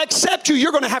me to accept you,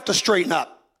 you're going to have to straighten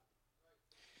up.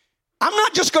 I'm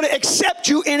not just going to accept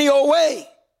you any old way.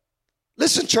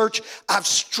 Listen, church, I've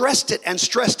stressed it and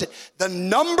stressed it. The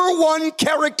number one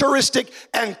characteristic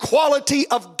and quality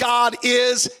of God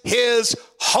is his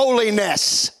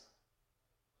holiness.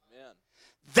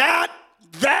 Amen.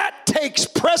 That takes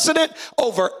precedent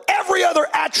over every other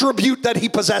attribute that he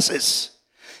possesses.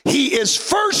 He is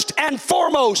first and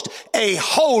foremost a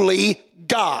holy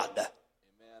God.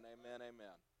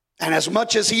 And as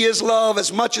much as he is love,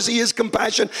 as much as he is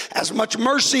compassion, as much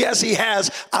mercy as he has,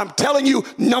 I'm telling you,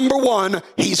 number one,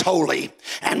 he's holy.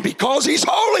 And because he's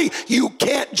holy, you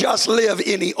can't just live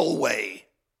any old way.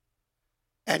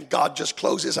 And God just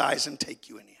close his eyes and take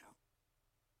you anyhow.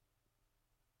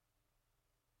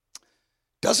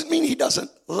 Doesn't mean he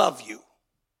doesn't love you.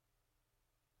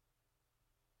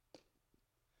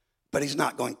 But he's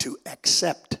not going to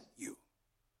accept you.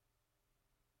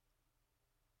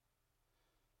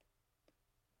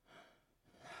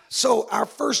 So our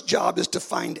first job is to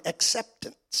find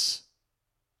acceptance.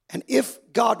 And if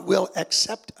God will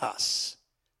accept us,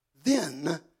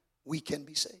 then we can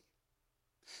be saved.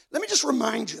 Let me just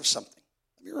remind you of something.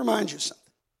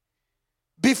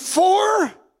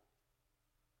 Before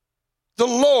the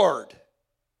Lord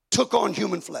took on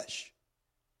human flesh,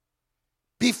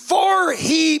 before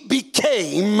he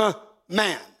became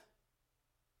man,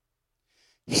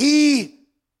 he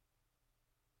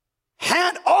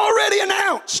had already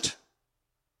announced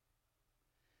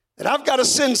that I've got to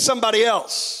send somebody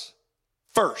else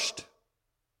first.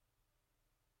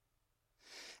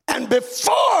 And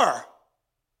before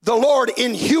the Lord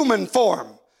in human form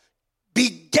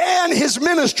began his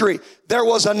ministry, there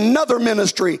was another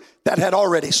ministry that had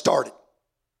already started.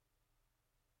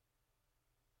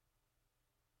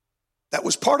 That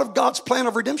was part of God's plan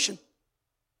of redemption.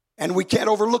 And we can't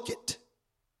overlook it.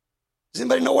 Does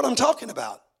anybody know what I'm talking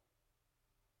about?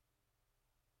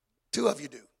 Two of you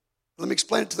do. Let me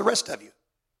explain it to the rest of you.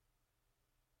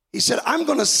 He said, I'm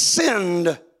going to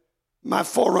send my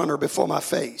forerunner before my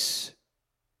face.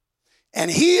 And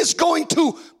he is going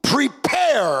to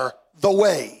prepare the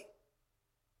way.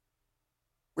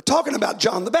 We're talking about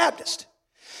John the Baptist.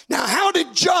 Now, how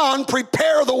did John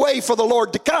prepare the way for the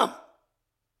Lord to come?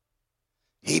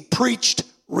 He preached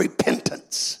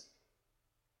repentance.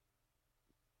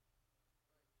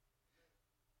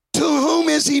 To whom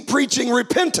is he preaching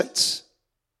repentance?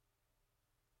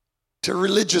 To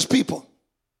religious people.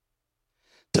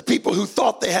 To people who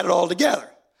thought they had it all together.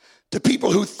 To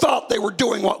people who thought they were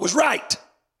doing what was right.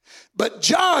 But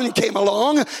John came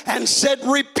along and said,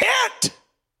 repent.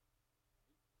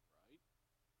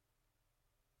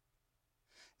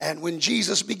 And when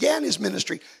Jesus began his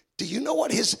ministry, do you know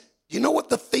what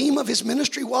the theme of his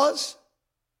ministry was?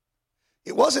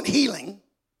 It wasn't healing.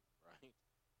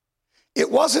 It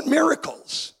wasn't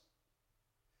miracles.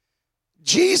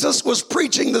 Jesus was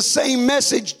preaching the same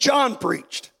message John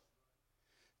preached.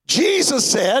 Jesus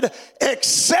said,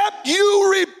 except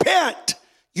you repent,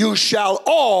 you shall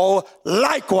all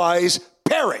likewise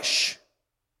perish.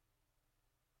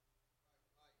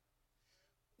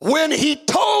 When he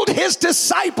told his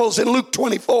disciples in Luke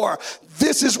 24,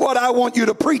 this is what I want you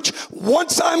to preach.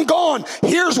 Once I'm gone,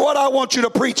 here's what I want you to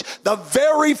preach. The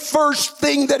very first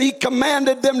thing that he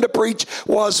commanded them to preach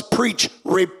was preach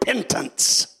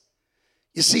repentance.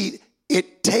 You see,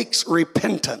 it takes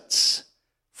repentance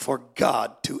for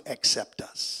God to accept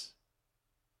us.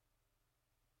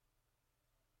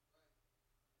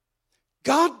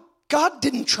 God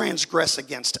didn't transgress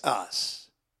against us.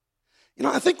 You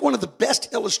know, I think one of the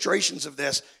best illustrations of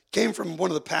this came from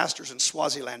one of the pastors in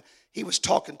Swaziland. He was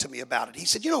talking to me about it. He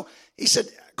said,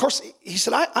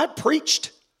 I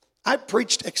preached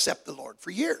accept the Lord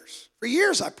for years. For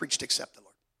years I preached accept the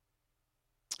Lord.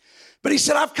 But he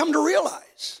said, I've come to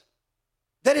realize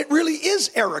that it really is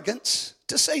arrogance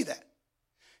to say that.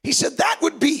 He said, that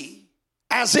would be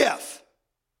as if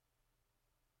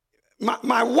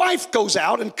my wife goes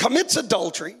out and commits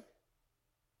adultery,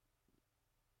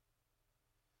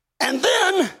 and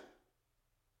then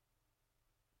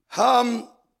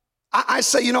I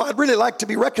say, I'd really like to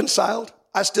be reconciled.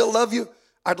 I still love you.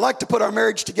 I'd like to put our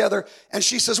marriage together. And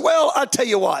she says, well, I'll tell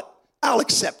you what, I'll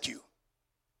accept you.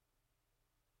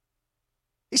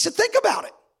 He said, think about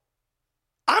it.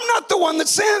 I'm not the one that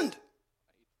sinned.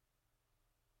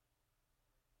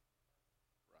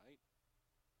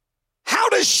 How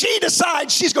does she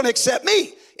decide she's going to accept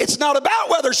me? It's not about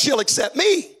whether she'll accept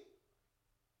me.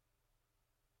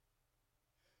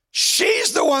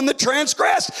 She's the one that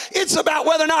transgressed. It's about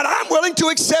whether or not I'm willing to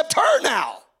accept her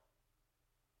now.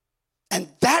 And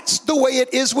that's the way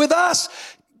it is with us.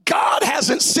 God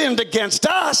hasn't sinned against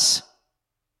us.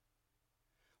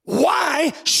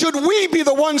 Why should we be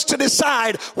the ones to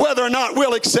decide whether or not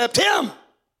we'll accept him?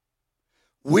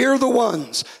 We're the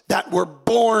ones that were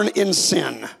born in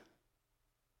sin.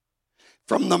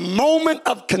 From the moment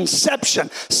of conception,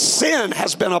 sin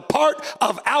has been a part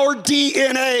of our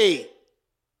DNA.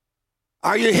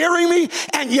 Are you hearing me?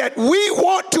 And yet we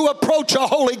want to approach a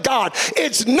holy God.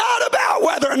 It's not about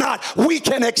whether or not we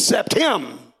can accept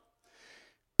him,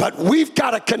 but we've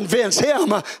got to convince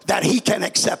him that he can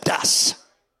accept us.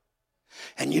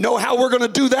 And you know how we're going to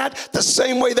do that? The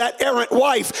same way that errant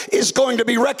wife is going to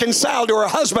be reconciled to her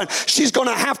husband. She's going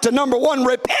to have to, number one,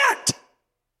 repent.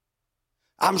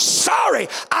 I'm sorry,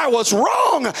 I was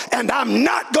wrong, and I'm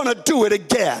not going to do it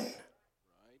again.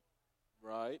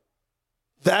 Right.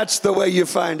 That's the way you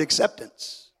find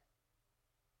acceptance.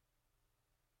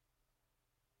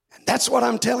 And that's what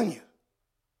I'm telling you.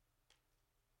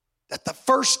 That the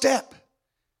first step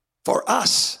for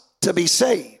us to be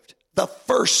saved, the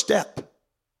first step,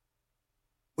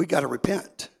 we got to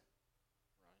repent.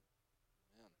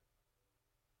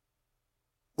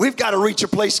 We've got to reach a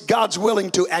place God's willing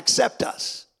to accept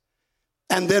us.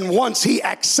 And then once he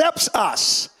accepts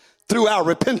us through our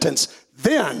repentance,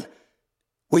 then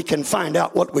we can find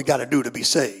out what we got to do to be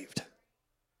saved.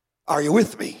 Are you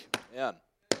with me? Amen.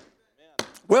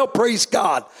 Well, praise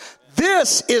God.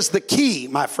 This is the key,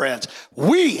 my friends.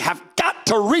 We have got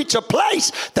to reach a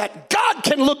place that God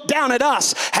can look down at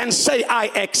us and say, I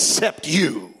accept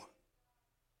you.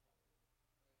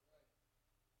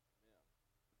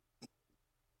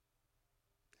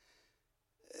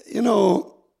 You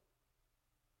know,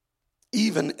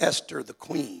 even Esther the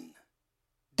queen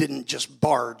didn't just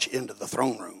barge into the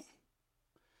throne room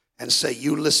and say,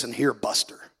 you listen here,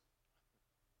 Buster.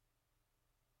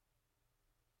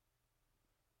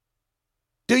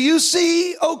 Do you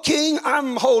see, O king,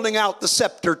 I'm holding out the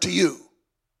scepter to you?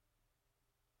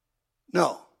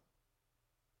 No.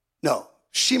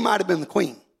 She might have been the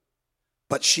queen,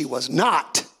 but she was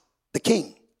not the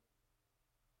king.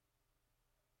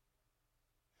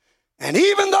 And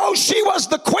even though she was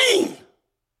the queen,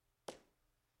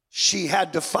 she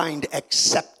had to find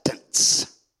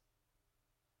acceptance.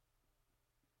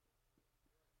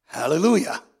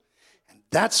 Hallelujah. And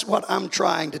that's what I'm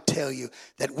trying to tell you,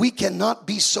 that we cannot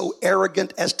be so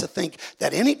arrogant as to think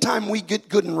that anytime we get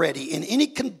good and ready, in any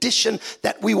condition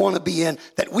that we want to be in,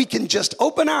 that we can just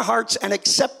open our hearts and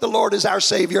accept the Lord as our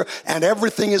Savior and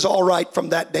everything is all right from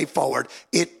that day forward.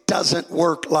 It doesn't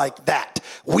work like that.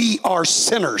 We are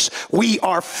sinners. We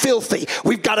are filthy.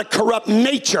 We've got a corrupt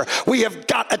nature. We have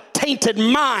got a tainted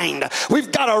mind.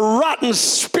 We've got a rotten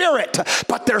spirit.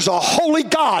 But there's a holy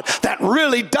God that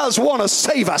really does want to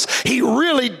save us. He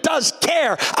really does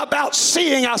care about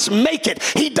seeing us make it.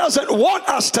 He doesn't want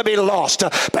us to be lost,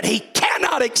 but he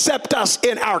cannot accept us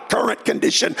in our current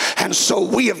condition. And so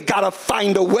we have got to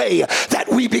find a way that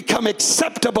we become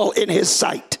acceptable in his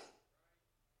sight.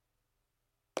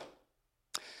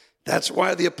 That's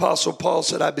why the Apostle Paul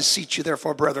said, I beseech you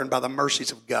therefore, brethren, by the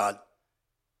mercies of God,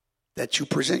 that you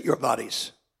present your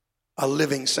bodies a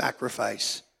living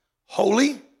sacrifice.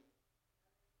 Holy?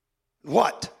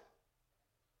 What?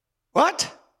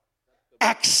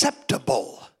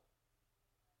 Acceptable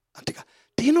unto God.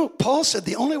 Do you know, Paul said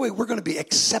the only way we're going to be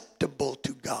acceptable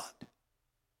to God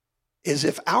is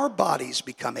if our bodies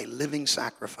become a living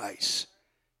sacrifice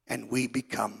and we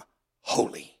become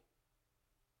holy.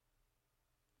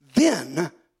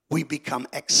 Then we become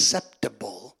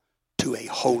acceptable to a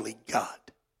holy God.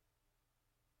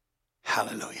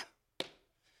 Hallelujah.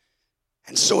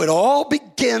 And so it all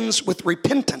begins with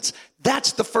repentance.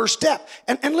 That's the first step.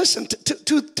 And listen,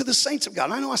 to the saints of God.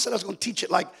 I know I said I was going to teach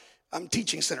it like I'm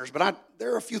teaching sinners, but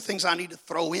there are a few things I need to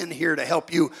throw in here to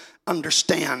help you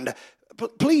understand.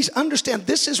 Please understand,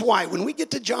 this is why when we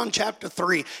get to John chapter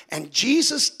 3 and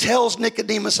Jesus tells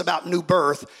Nicodemus about new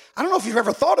birth, I don't know if you've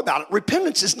ever thought about it.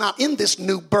 Repentance is not in this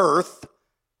new birth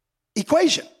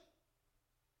equation.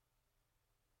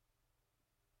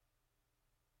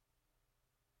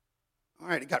 All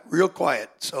right, it got real quiet,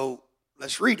 so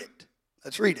let's read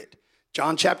it.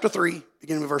 John chapter 3,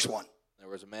 beginning with verse 1. There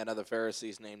was a man of the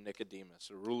Pharisees named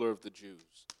Nicodemus, a ruler of the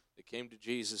Jews, that came to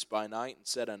Jesus by night and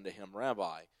said unto him,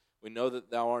 Rabbi, we know that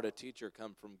thou art a teacher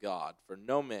come from God, for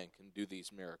no man can do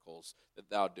these miracles that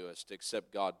thou doest,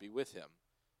 except God be with him.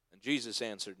 And Jesus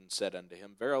answered and said unto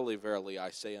him, Verily, verily,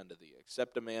 I say unto thee,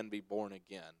 except a man be born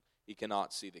again, he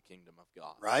cannot see the kingdom of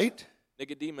God. Right?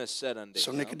 Nicodemus said unto him,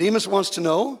 So Nicodemus wants to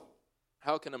know,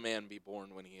 how can a man be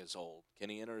born when he is old? Can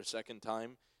he enter a second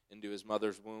time into his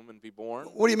mother's womb and be born?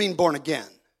 What do you mean born again?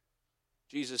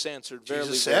 Jesus answered, Verily,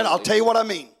 Jesus said, verily, I'll tell you what I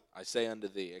mean. I say unto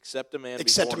thee, except a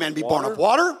man be born of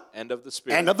water and of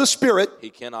the Spirit, he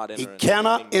cannot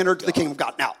enter the kingdom of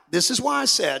God. Now, this is why I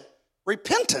said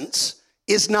repentance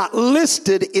is not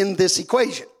listed in this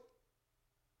equation.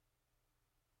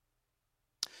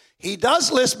 He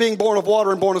does list being born of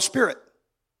water and born of Spirit.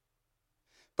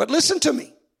 But listen to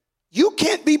me. You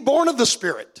can't be born of the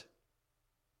Spirit,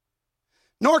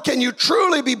 nor can you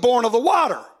truly be born of the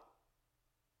water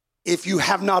if you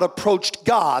have not approached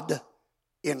God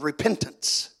in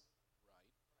repentance.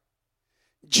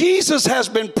 Jesus has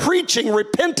been preaching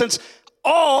repentance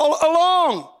all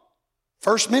along.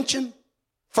 First mention.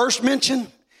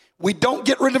 We don't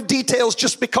get rid of details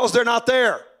just because they're not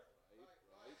there.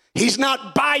 He's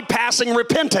not bypassing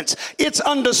repentance. It's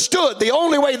understood. The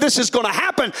only way this is going to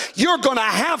happen, you're going to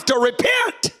have to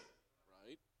repent.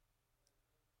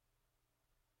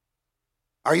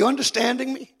 Are you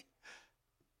understanding me?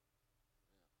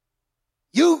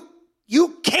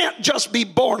 You can't just be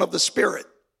born of the Spirit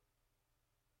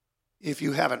if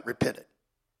you haven't repented.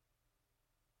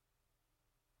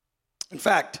 In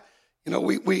fact,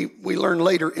 we learn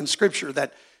later in Scripture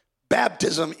that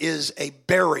baptism is a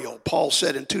burial. Paul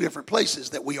said in 2 different places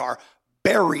that we are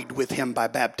buried with him by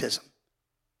baptism.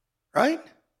 Right?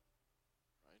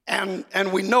 And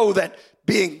we know that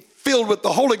being filled with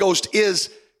the Holy Ghost is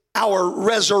our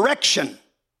resurrection.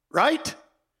 Right?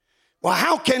 Well,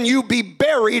 how can you be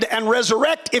buried and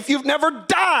resurrect if you've never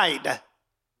died?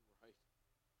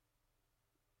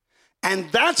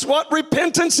 And that's what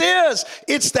repentance is.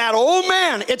 It's that old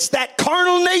man. It's that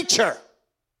carnal nature.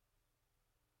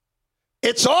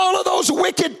 It's all of those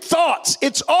wicked thoughts.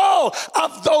 It's all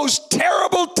of those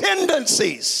terrible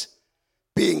tendencies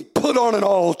being put on an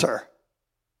altar.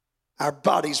 Our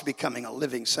bodies becoming a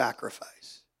living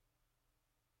sacrifice.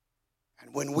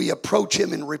 And when we approach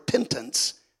him in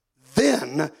repentance,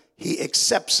 then he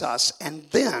accepts us, and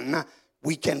then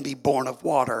we can be born of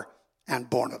water and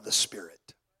born of the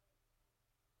Spirit.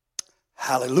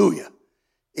 Hallelujah.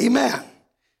 Amen.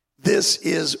 This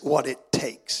is what it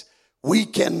takes. We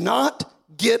cannot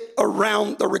get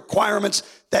around the requirements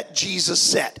that Jesus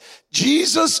set.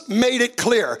 Jesus made it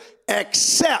clear,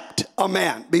 except a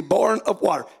man be born of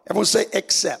water. Everyone say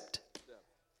except.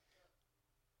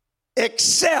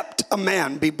 Except a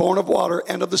man be born of water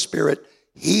and of the Spirit,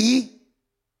 he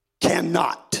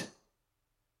cannot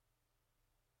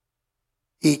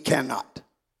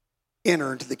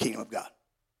enter into the kingdom of God.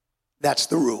 That's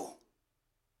the rule.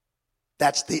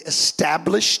 That's the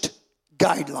established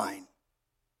guideline.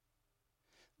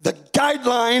 The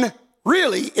guideline,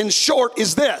 really, in short,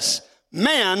 is this: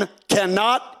 man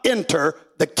cannot enter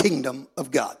the kingdom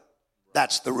of God.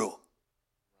 That's the rule.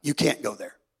 You can't go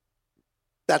there.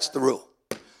 That's the rule.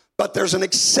 But there's an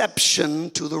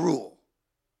exception to the rule.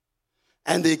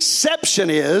 And the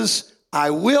exception is, I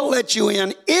will let you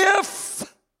in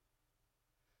if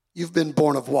you've been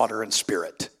born of water and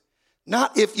Spirit.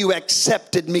 Not if you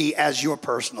accepted me as your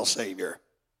personal Savior.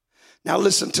 Now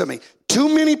listen to me.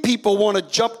 Too many people want to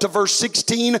jump to verse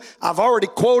 16. I've already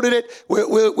quoted it.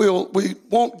 We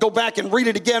won't go back and read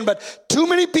it again, but too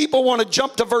many people want to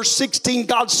jump to verse 16.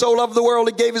 God so loved the world,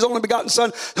 he gave his only begotten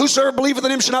Son. Whosoever believeth in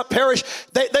him shall not perish.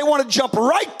 They want to jump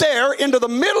right there into the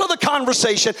middle of the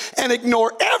conversation and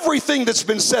ignore everything that's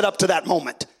been said up to that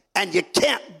moment. And you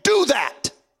can't do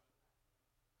that.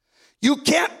 You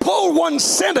can't pull one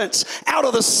sentence out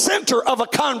of the center of a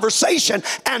conversation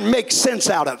and make sense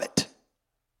out of it.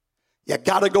 You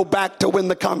got to go back to when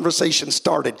the conversation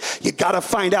started. You got to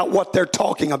find out what they're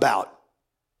talking about.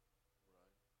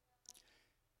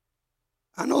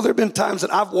 I know there have been times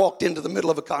that I've walked into the middle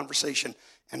of a conversation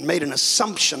and made an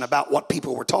assumption about what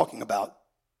people were talking about.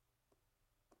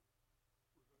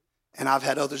 And I've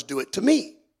had others do it to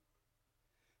me.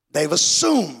 They've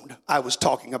assumed I was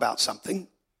talking about something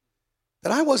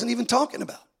that I wasn't even talking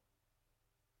about.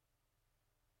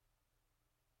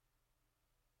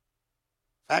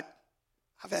 In fact,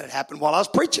 I've had it happen while I was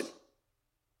preaching.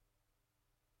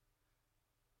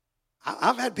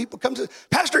 I've had people come to,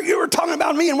 Pastor, you were talking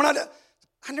about me, and when I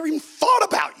never even thought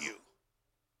about you.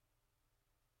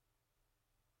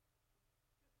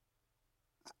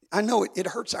 I know it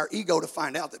hurts our ego to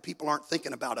find out that people aren't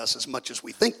thinking about us as much as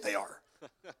we think they are.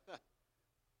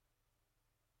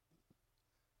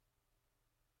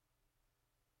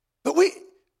 But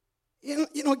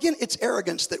again, it's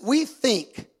arrogance that we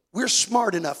think we're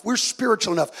smart enough, we're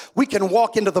spiritual enough, we can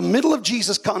walk into the middle of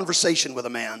Jesus' conversation with a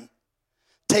man,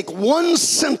 take one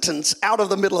sentence out of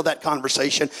the middle of that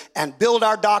conversation and build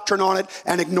our doctrine on it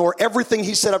and ignore everything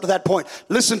he said up to that point.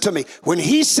 Listen to me. When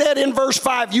he said in verse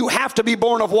 5, you have to be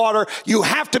born of water, you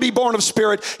have to be born of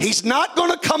spirit, he's not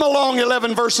going to come along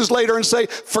 11 verses later and say,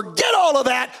 forget all of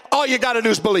that. All you got to do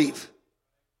is believe.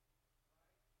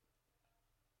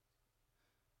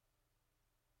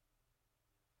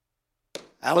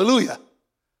 Hallelujah.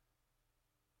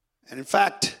 And in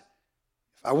fact,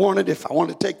 if I wanted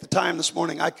to take the time this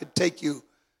morning, I could take you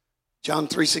John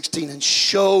 3:16 and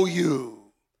show you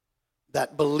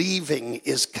that believing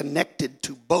is connected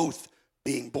to both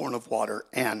being born of water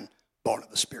and born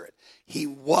of the Spirit. He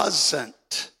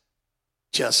wasn't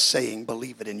just saying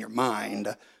believe it in your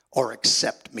mind or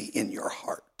accept me in your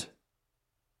heart.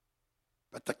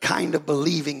 But the kind of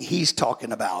believing he's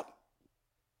talking about,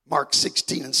 Mark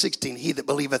 16:16, he that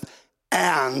believeth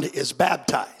and is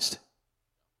baptized.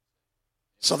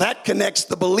 So that connects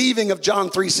the believing of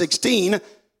John 3:16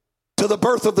 to the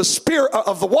birth of the Spirit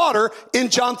of the water in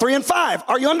John 3 and 5.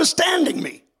 Are you understanding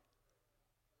me?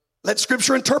 Let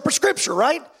Scripture interpret Scripture,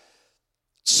 right?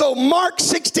 So Mark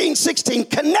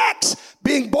 16:16 connects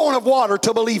being born of water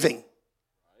to believing.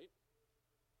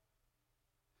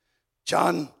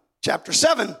 John chapter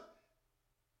 7, the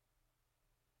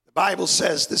Bible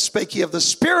says, this spake he of the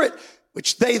Spirit,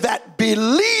 which they that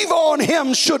believe on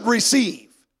him should receive.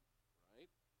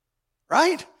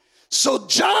 Right? So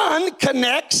John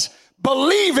connects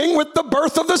believing with the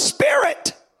birth of the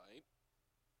Spirit.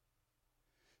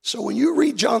 So when you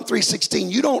read John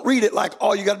 3:16, you don't read it like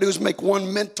all you got to do is make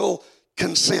one mental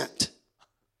consent.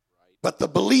 But the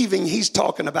believing he's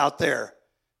talking about there,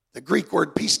 the Greek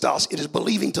word pistos, it is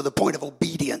believing to the point of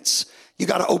obedience. You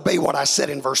got to obey what I said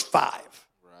in verse 5.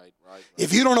 Right.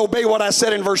 If you don't obey what I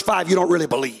said in verse 5, you don't really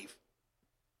believe.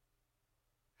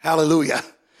 Hallelujah.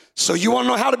 So you want to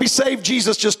know how to be saved?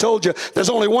 Jesus just told you there's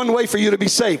only one way for you to be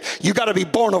saved. You got to be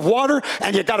born of water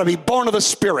and you got to be born of the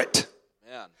Spirit.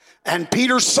 Amen. And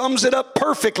Peter sums it up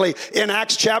perfectly in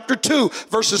Acts chapter 2,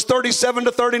 verses 37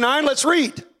 to 39. Let's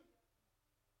read.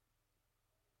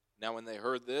 Now when they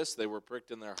heard this, they were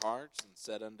pricked in their hearts and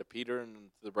said unto Peter and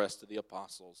the rest of the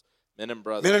apostles, Men and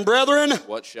brethren,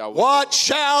 what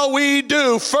shall we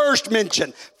do? First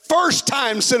mention. First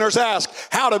time sinners ask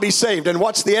how to be saved. And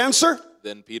what's the answer?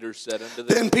 Then Peter said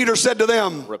to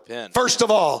them, Repent. First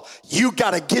of all, you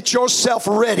got to get yourself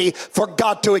ready for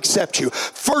God to accept you.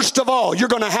 First of all, you're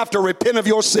going to have to repent of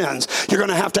your sins. You're going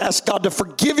to have to ask God to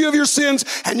forgive you of your sins.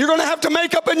 And you're going to have to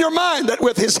make up in your mind that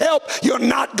with his help, you're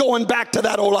not going back to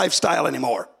that old lifestyle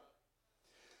anymore.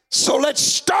 So let's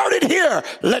start it here.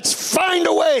 Let's find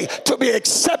a way to be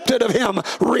accepted of him.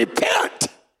 Repent.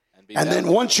 And then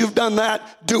once you've done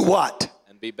that, do what?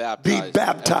 Be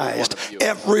baptized,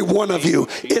 every one of you,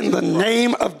 in the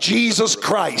name of Jesus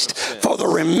Christ, for the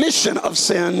remission of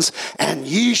sins, and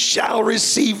ye shall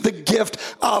receive the gift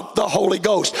of the Holy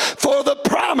Ghost. For the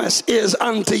promise is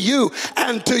unto you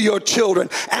and to your children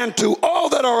and to all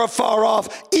that are afar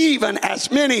off, even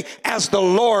as many as the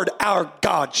Lord our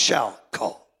God shall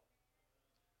call.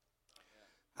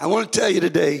 I want to tell you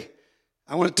today,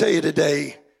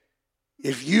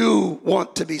 if you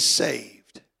want to be saved,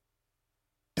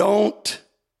 don't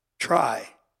try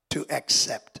to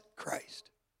accept Christ.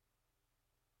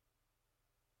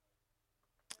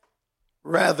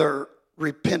 Rather,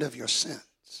 repent of your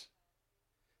sins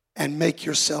and make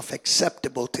yourself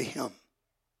acceptable to him.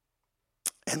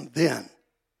 And then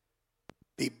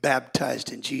be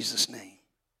baptized in Jesus' name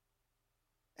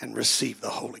and receive the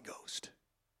Holy Ghost.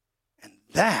 And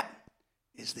that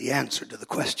is the answer to the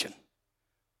question,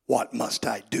 what must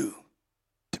I do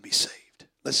to be saved?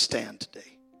 Let's stand today.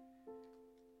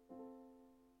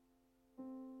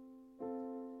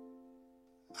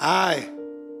 I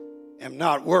am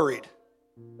not worried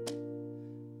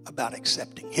about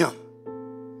accepting him.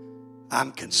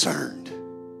 I'm concerned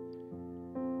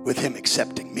with him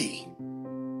accepting me.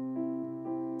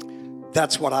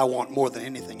 That's what I want more than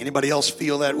anything. Anybody else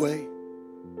feel that way?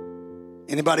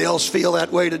 Anybody else feel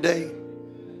that way today?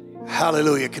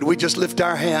 Hallelujah. Could we just lift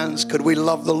our hands? Could we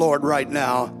love the Lord right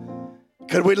now?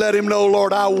 Could we let him know,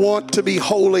 Lord, I want to be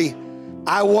holy.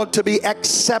 I want to be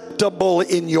acceptable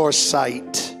in your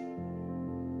sight.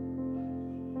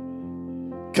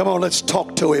 Come on, let's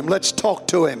talk to him. Let's talk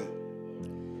to him.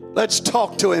 Let's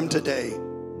talk to him today.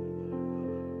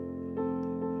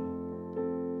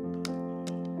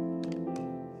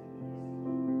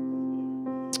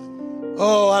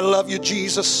 Oh, I love you,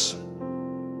 Jesus.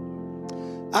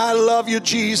 I love you,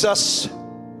 Jesus.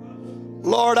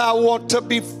 Lord, I want to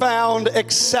be found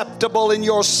acceptable in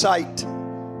your sight.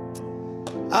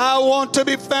 I want to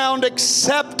be found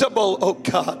acceptable, oh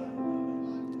God.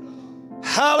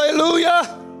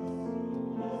 Hallelujah.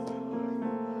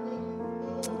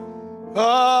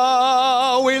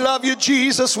 Oh, we love you,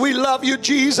 Jesus. We love you,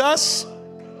 Jesus.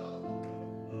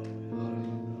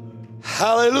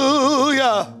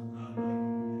 Hallelujah.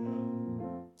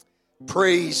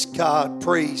 Praise God.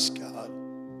 Praise God.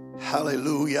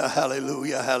 Hallelujah.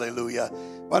 Hallelujah. Hallelujah.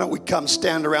 Why don't we come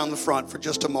stand around the front for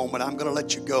just a moment? I'm going to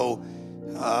let you go.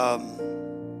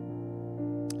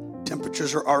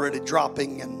 Temperatures are already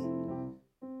dropping, and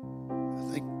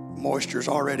I think moisture's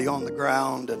already on the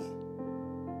ground,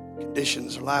 and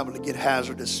conditions are liable to get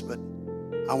hazardous. But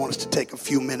I want us to take a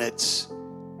few minutes.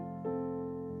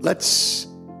 Let's,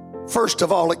 first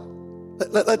of all,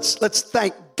 let's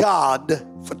thank God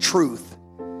for truth.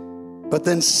 But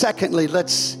then secondly,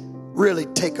 let's really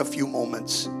take a few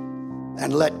moments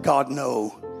and let God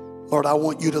know, Lord, I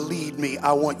want you to lead me.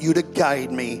 I want you to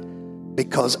guide me,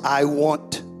 because I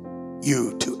want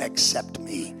you to accept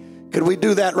me. Could we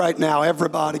do that right now,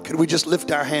 everybody? Could we just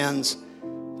lift our hands,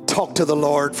 talk to the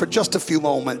Lord for just a few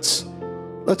moments?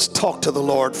 Let's talk to the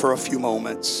Lord for a few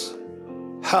moments.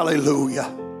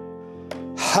 Hallelujah.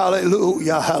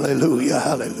 Hallelujah. Hallelujah.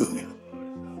 Hallelujah.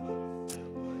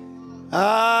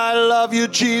 I love you,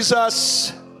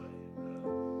 Jesus.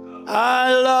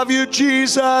 I love you,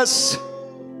 Jesus.